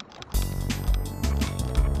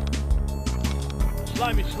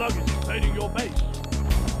 Slimy slug is invading your base.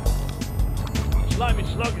 Slimy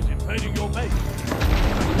slug is invading your base.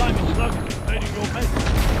 Slimy slug is invading your base.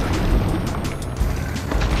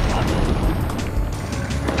 Rubble.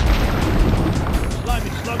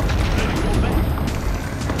 Slimy slug is invading your base.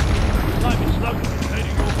 Slimy slug is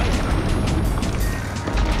invading your base.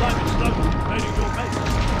 Slimy slug is invading your base.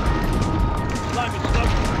 Slimy slug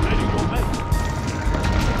is invading your base.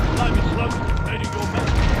 Slimy slug is invading your base.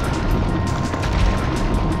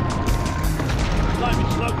 Slimy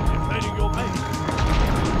slug is invading your base.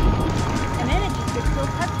 An energy crystal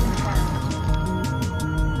has been found.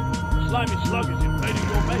 Slimy slug is invading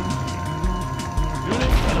your base.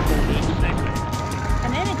 Unit teleported safely.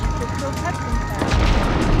 An energy crystal has been found.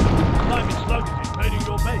 Slimy slug is invading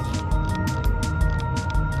your base.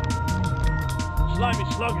 Slimy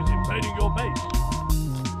slug is invading your base.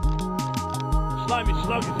 Slimy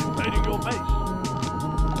slug is invading your base.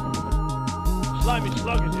 Slimy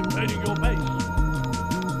slug is invading your base.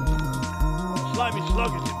 Slimy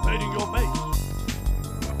slug is invading your base.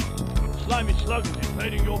 Slimy slug is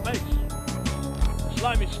invading your base.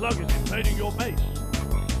 Slimy slug is invading your base.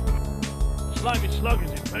 Slimy slug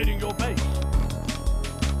is invading your base.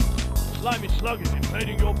 Slimy slug is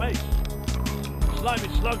invading your base. Slimy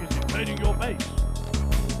slug is invading your base.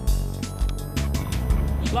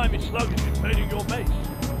 Slimy slug is invading your base.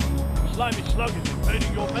 Slimy slug is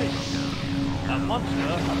invading your base. A monster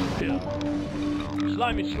has appeared.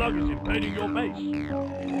 Slimy slug is invading your base.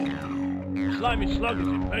 Slimy slug is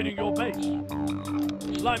invading your base.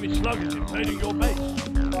 Slimy slug is invading your base.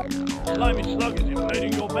 Slimy slug is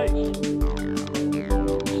invading your base.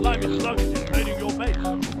 Slimy slug is invading your base.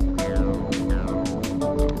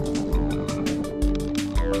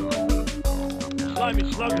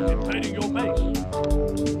 Slimy slug is invading your base.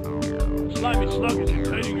 Slimy slug is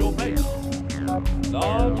invading your base.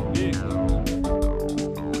 Large vehicles.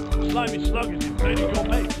 Slimy slug is invading your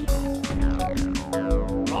base.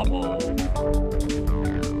 Rubble.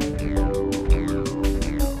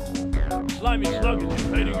 Slimy slug is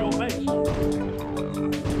invading your base.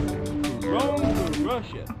 Rome to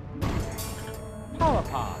Russia. Power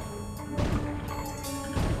plant.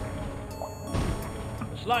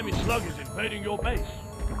 Slimy slug is invading your base.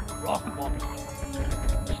 Rock monster.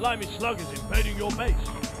 Slimy slug is invading your base.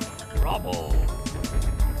 Rubble.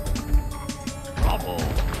 Rubble.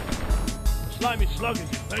 Slimy slug is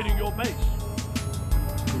invading your base.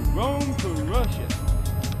 Rome to Russia.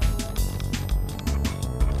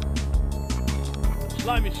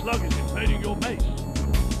 Slimy slug is invading your base.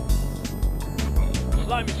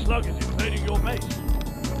 Slimy slug is invading your base.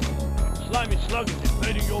 Slimy slug is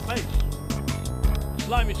invading your base.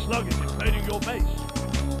 Slimy slug is invading your base.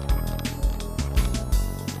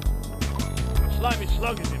 Slimy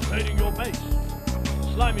slug is invading your base.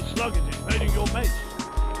 Slimy slug is invading your base.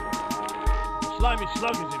 Slimy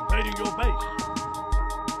slug is invading your base.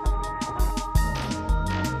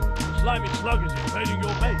 Slimy slug is invading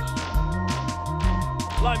your base.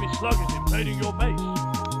 Slimy slug is invading your base.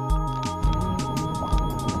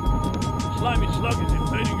 Slimy slug is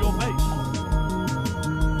invading your base.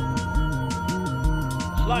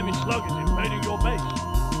 Slimy slug is invading your base.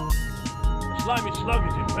 Slimy slug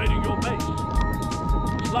is invading your base.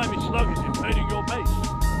 Slimy slug is invading your base.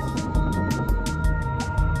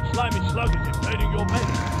 Slimy slug is invading your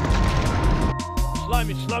base.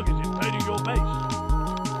 Slimy slug is invading your base.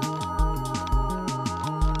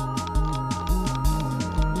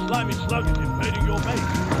 Slimy slug is invading your base.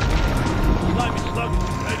 Slimy slug is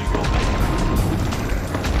invading your base.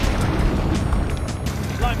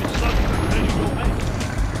 Slimy slug is invading your base.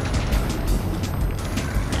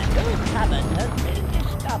 A new cavern has been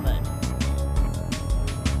discovered.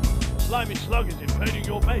 Slimy slug is invading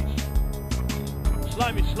your base.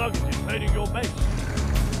 Slimy slug is invading your base.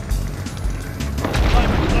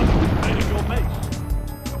 Slimy slug is invading your base.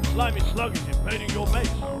 Slimy slug is invading your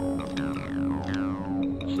base.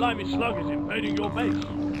 Slimy slug is invading your base.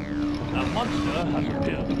 A monster has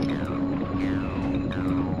appeared.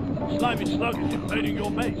 Slimy slug is invading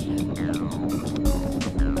your base.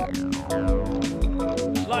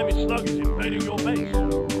 Slimy slug is invading your base.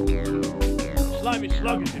 Slimy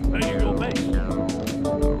slug is invading your base.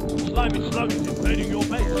 Slimy slug is invading your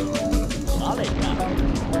base. Solid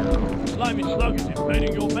ground. Slimy slug is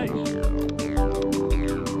invading your base.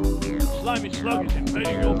 Slimy slug is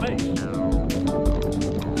invading your base.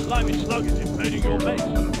 Slimy slug is invading your base.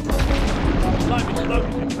 Slimy slug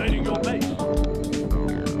is invading your base.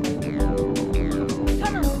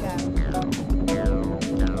 Tunnels go.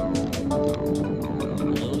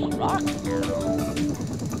 Loose rock.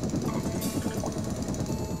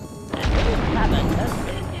 A new cavern has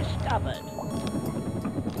been discovered.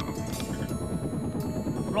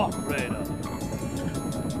 Rock Raider.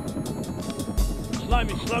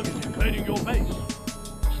 Slimy slug is invading your base.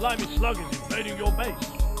 Slimy slug is invading your base.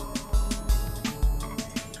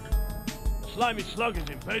 Slimy slug is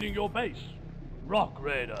invading your base. Rock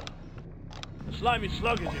Raider. The slimy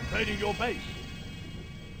slug is invading your base.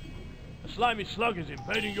 The slimy slug is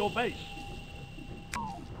invading your base.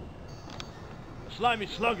 The slimy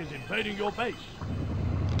slug is invading your base.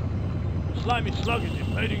 The slimy slug is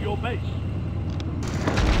invading your base.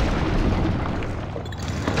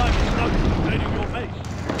 The slimy slug is invading your base.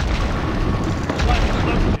 The slimy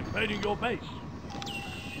slug is invading your base.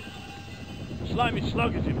 The slimy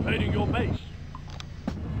slug is invading your base.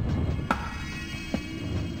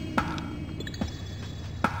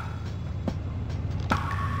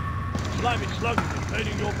 Slimy slug is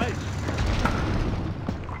invading your base.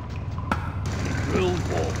 Drill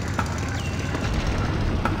wall.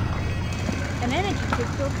 An energy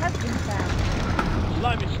crystal has been found.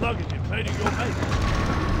 Slimy slug is invading your base.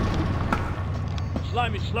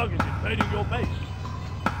 Slimy slug is invading your base.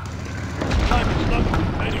 Slimy slug is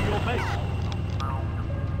invading your base.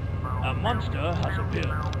 A monster has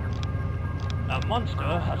appeared. A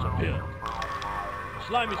monster has appeared.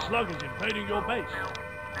 Slimy slug is invading your base.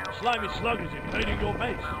 Slimy slug is invading your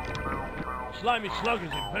base. Slimy slug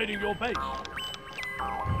is invading your base.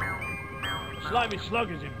 Slimy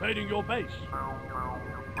slug is invading your base.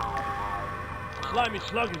 Slimy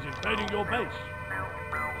slug is invading your base.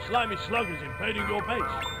 Slimy slug is invading your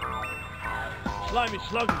base. Slimy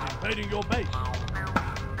slug is invading your base.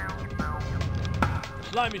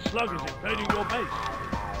 Slimy slug is invading your base.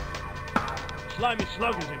 Slimy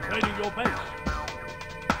slug is invading your base.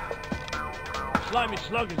 Slimy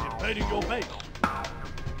slug is invading your base.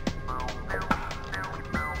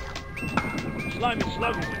 Slimy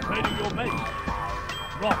slug is invading your base.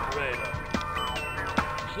 Rock raider.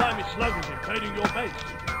 Slimy slug is invading your base.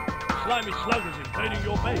 Slimy slug is invading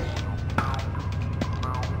your base.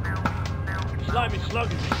 Slimy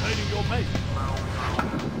slug is invading your base.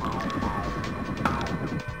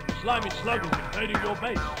 Slimy slug is invading your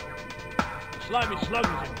base. Slimy slug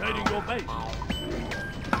is invading your base.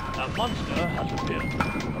 A monster has appeared.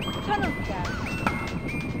 Tunnel scan.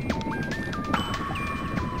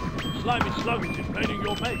 Slimy slug is invading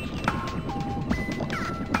your base.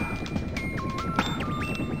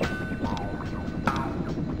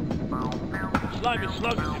 Slimy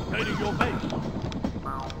slug is invading your base.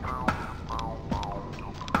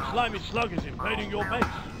 Slimy slug is invading your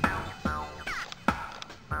base.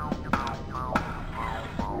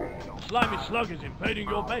 Slimy slug is invading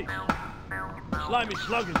your base. Slimy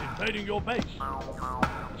slug is invading your base.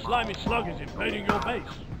 Slimy slug is invading your base.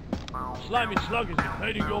 Slimy slug is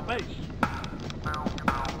invading your base.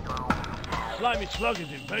 Slimy slug is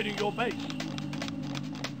invading your base.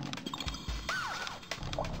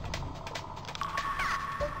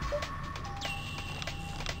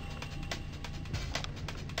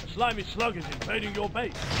 Slimy slug is invading your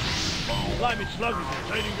base. Slimy slug is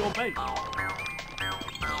invading your base.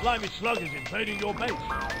 Slimy slug is invading your base.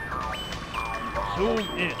 Zoom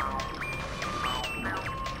in.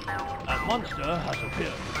 A monster has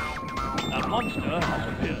appeared. A monster has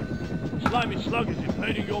appeared. Slimy slug is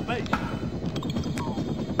invading your base.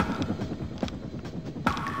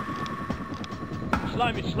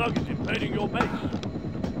 Slimy slug is invading your base.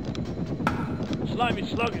 Slimy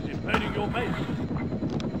slug is invading your base.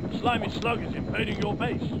 Slimy slug is invading your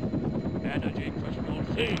base. Energy crystal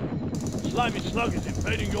C. Slimy slug is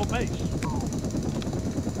invading your base.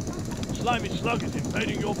 Slimy slug is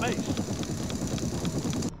invading your base.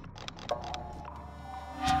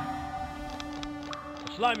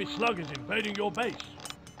 Slimy slug is invading your base.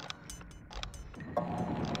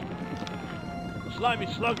 Slimy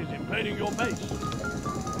slug is invading your base.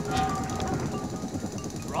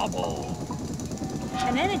 Rubble.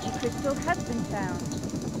 An energy crystal has been found.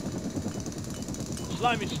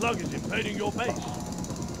 Slimy slug is invading your base.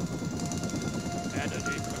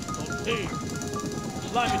 Energy crystal C.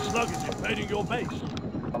 Slimy slug is invading your base.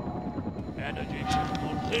 Energy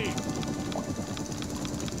crystal C.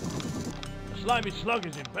 Slimy slug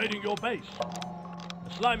is invading your base.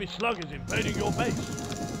 Slimy slug is invading your base.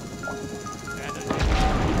 Energy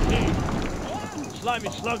crystal C. Slimy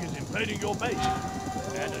slug is invading your base.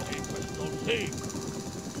 Energy crystal C.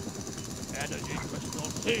 Energy crystal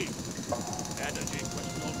C. Energy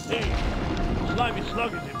crystal C. Slimy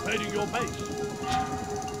slug is invading your base.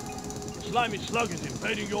 Slimy slug is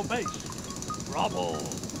invading your base. Rubble.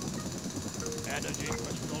 Energy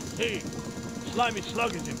crystal C. Slimy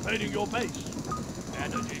slug is invading your base.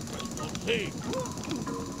 Energy crystal C.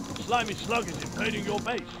 Slimy slug is invading your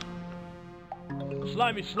base.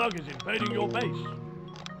 Slimy slug is invading your base.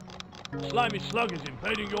 Slimy slug is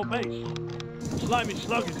invading your base. Slimy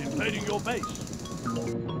slug is invading your base.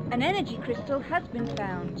 An energy crystal has been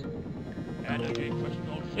found. Energy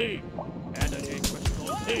crystal C. Energy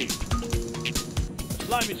crystal C.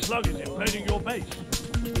 Slimy slug is invading your base.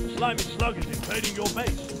 Slimy slug is invading your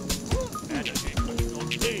base. Energy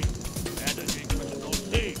crystal C. Energy crystal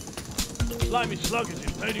C. Slimy slug is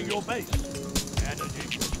invading your base. Energy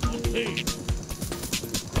crystal C.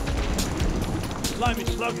 Slimy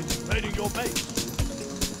slug is invading your base.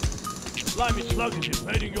 Slimy slug is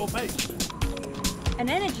invading your base. An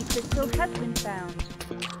energy crystal has been found.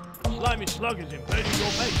 Slimy slug is invading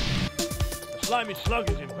your base. Slimy slug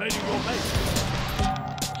is invading your base.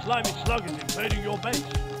 Slimy slug is invading your base.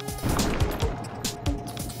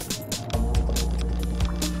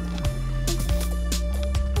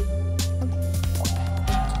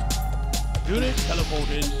 Unit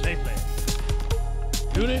teleported safely.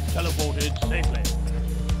 Unit teleported safely.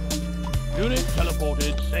 Unit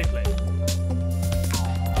teleported safely.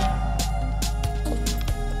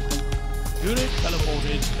 Unit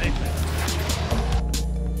teleported safely.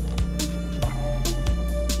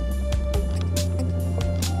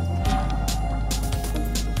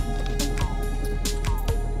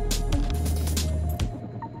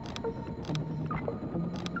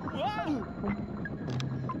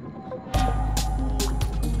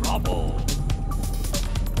 Rubble.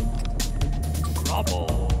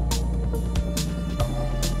 Rubble.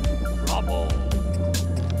 Rubble.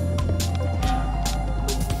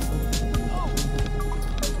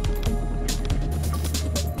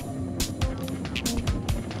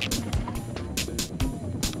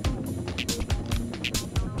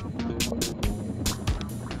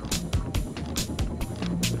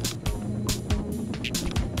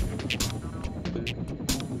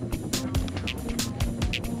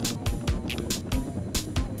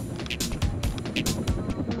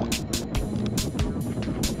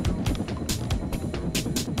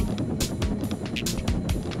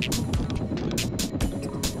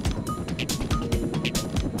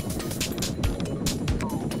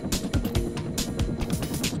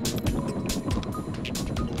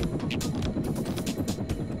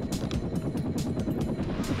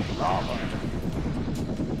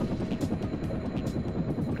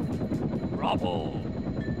 Rubble!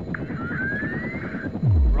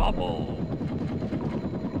 Rubble!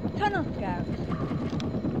 Tunnel scout.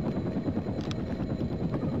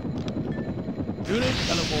 Unit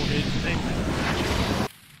teleported safely.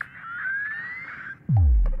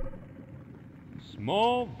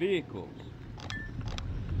 Small vehicles.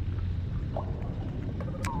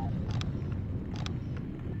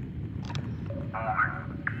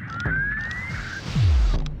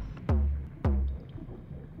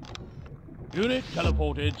 Unit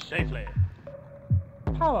teleported safely.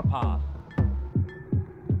 Power path.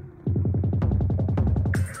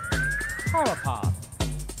 Power path.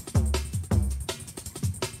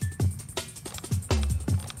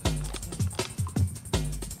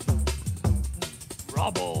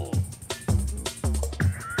 Rubble!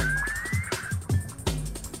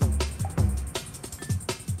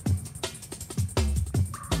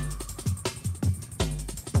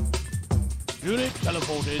 Unit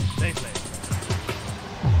teleported safely.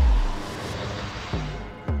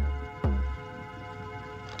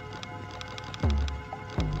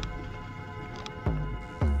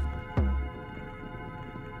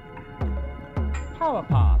 Power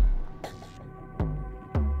path.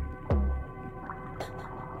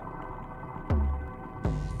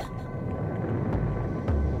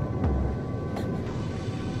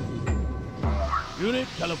 Unit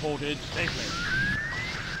teleported safely.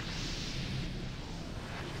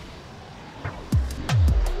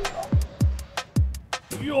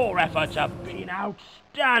 Your efforts have been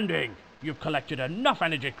outstanding. You've collected enough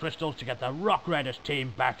energy crystals to get the Rock Raiders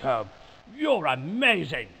team back home. You're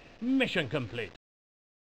amazing. Mission complete.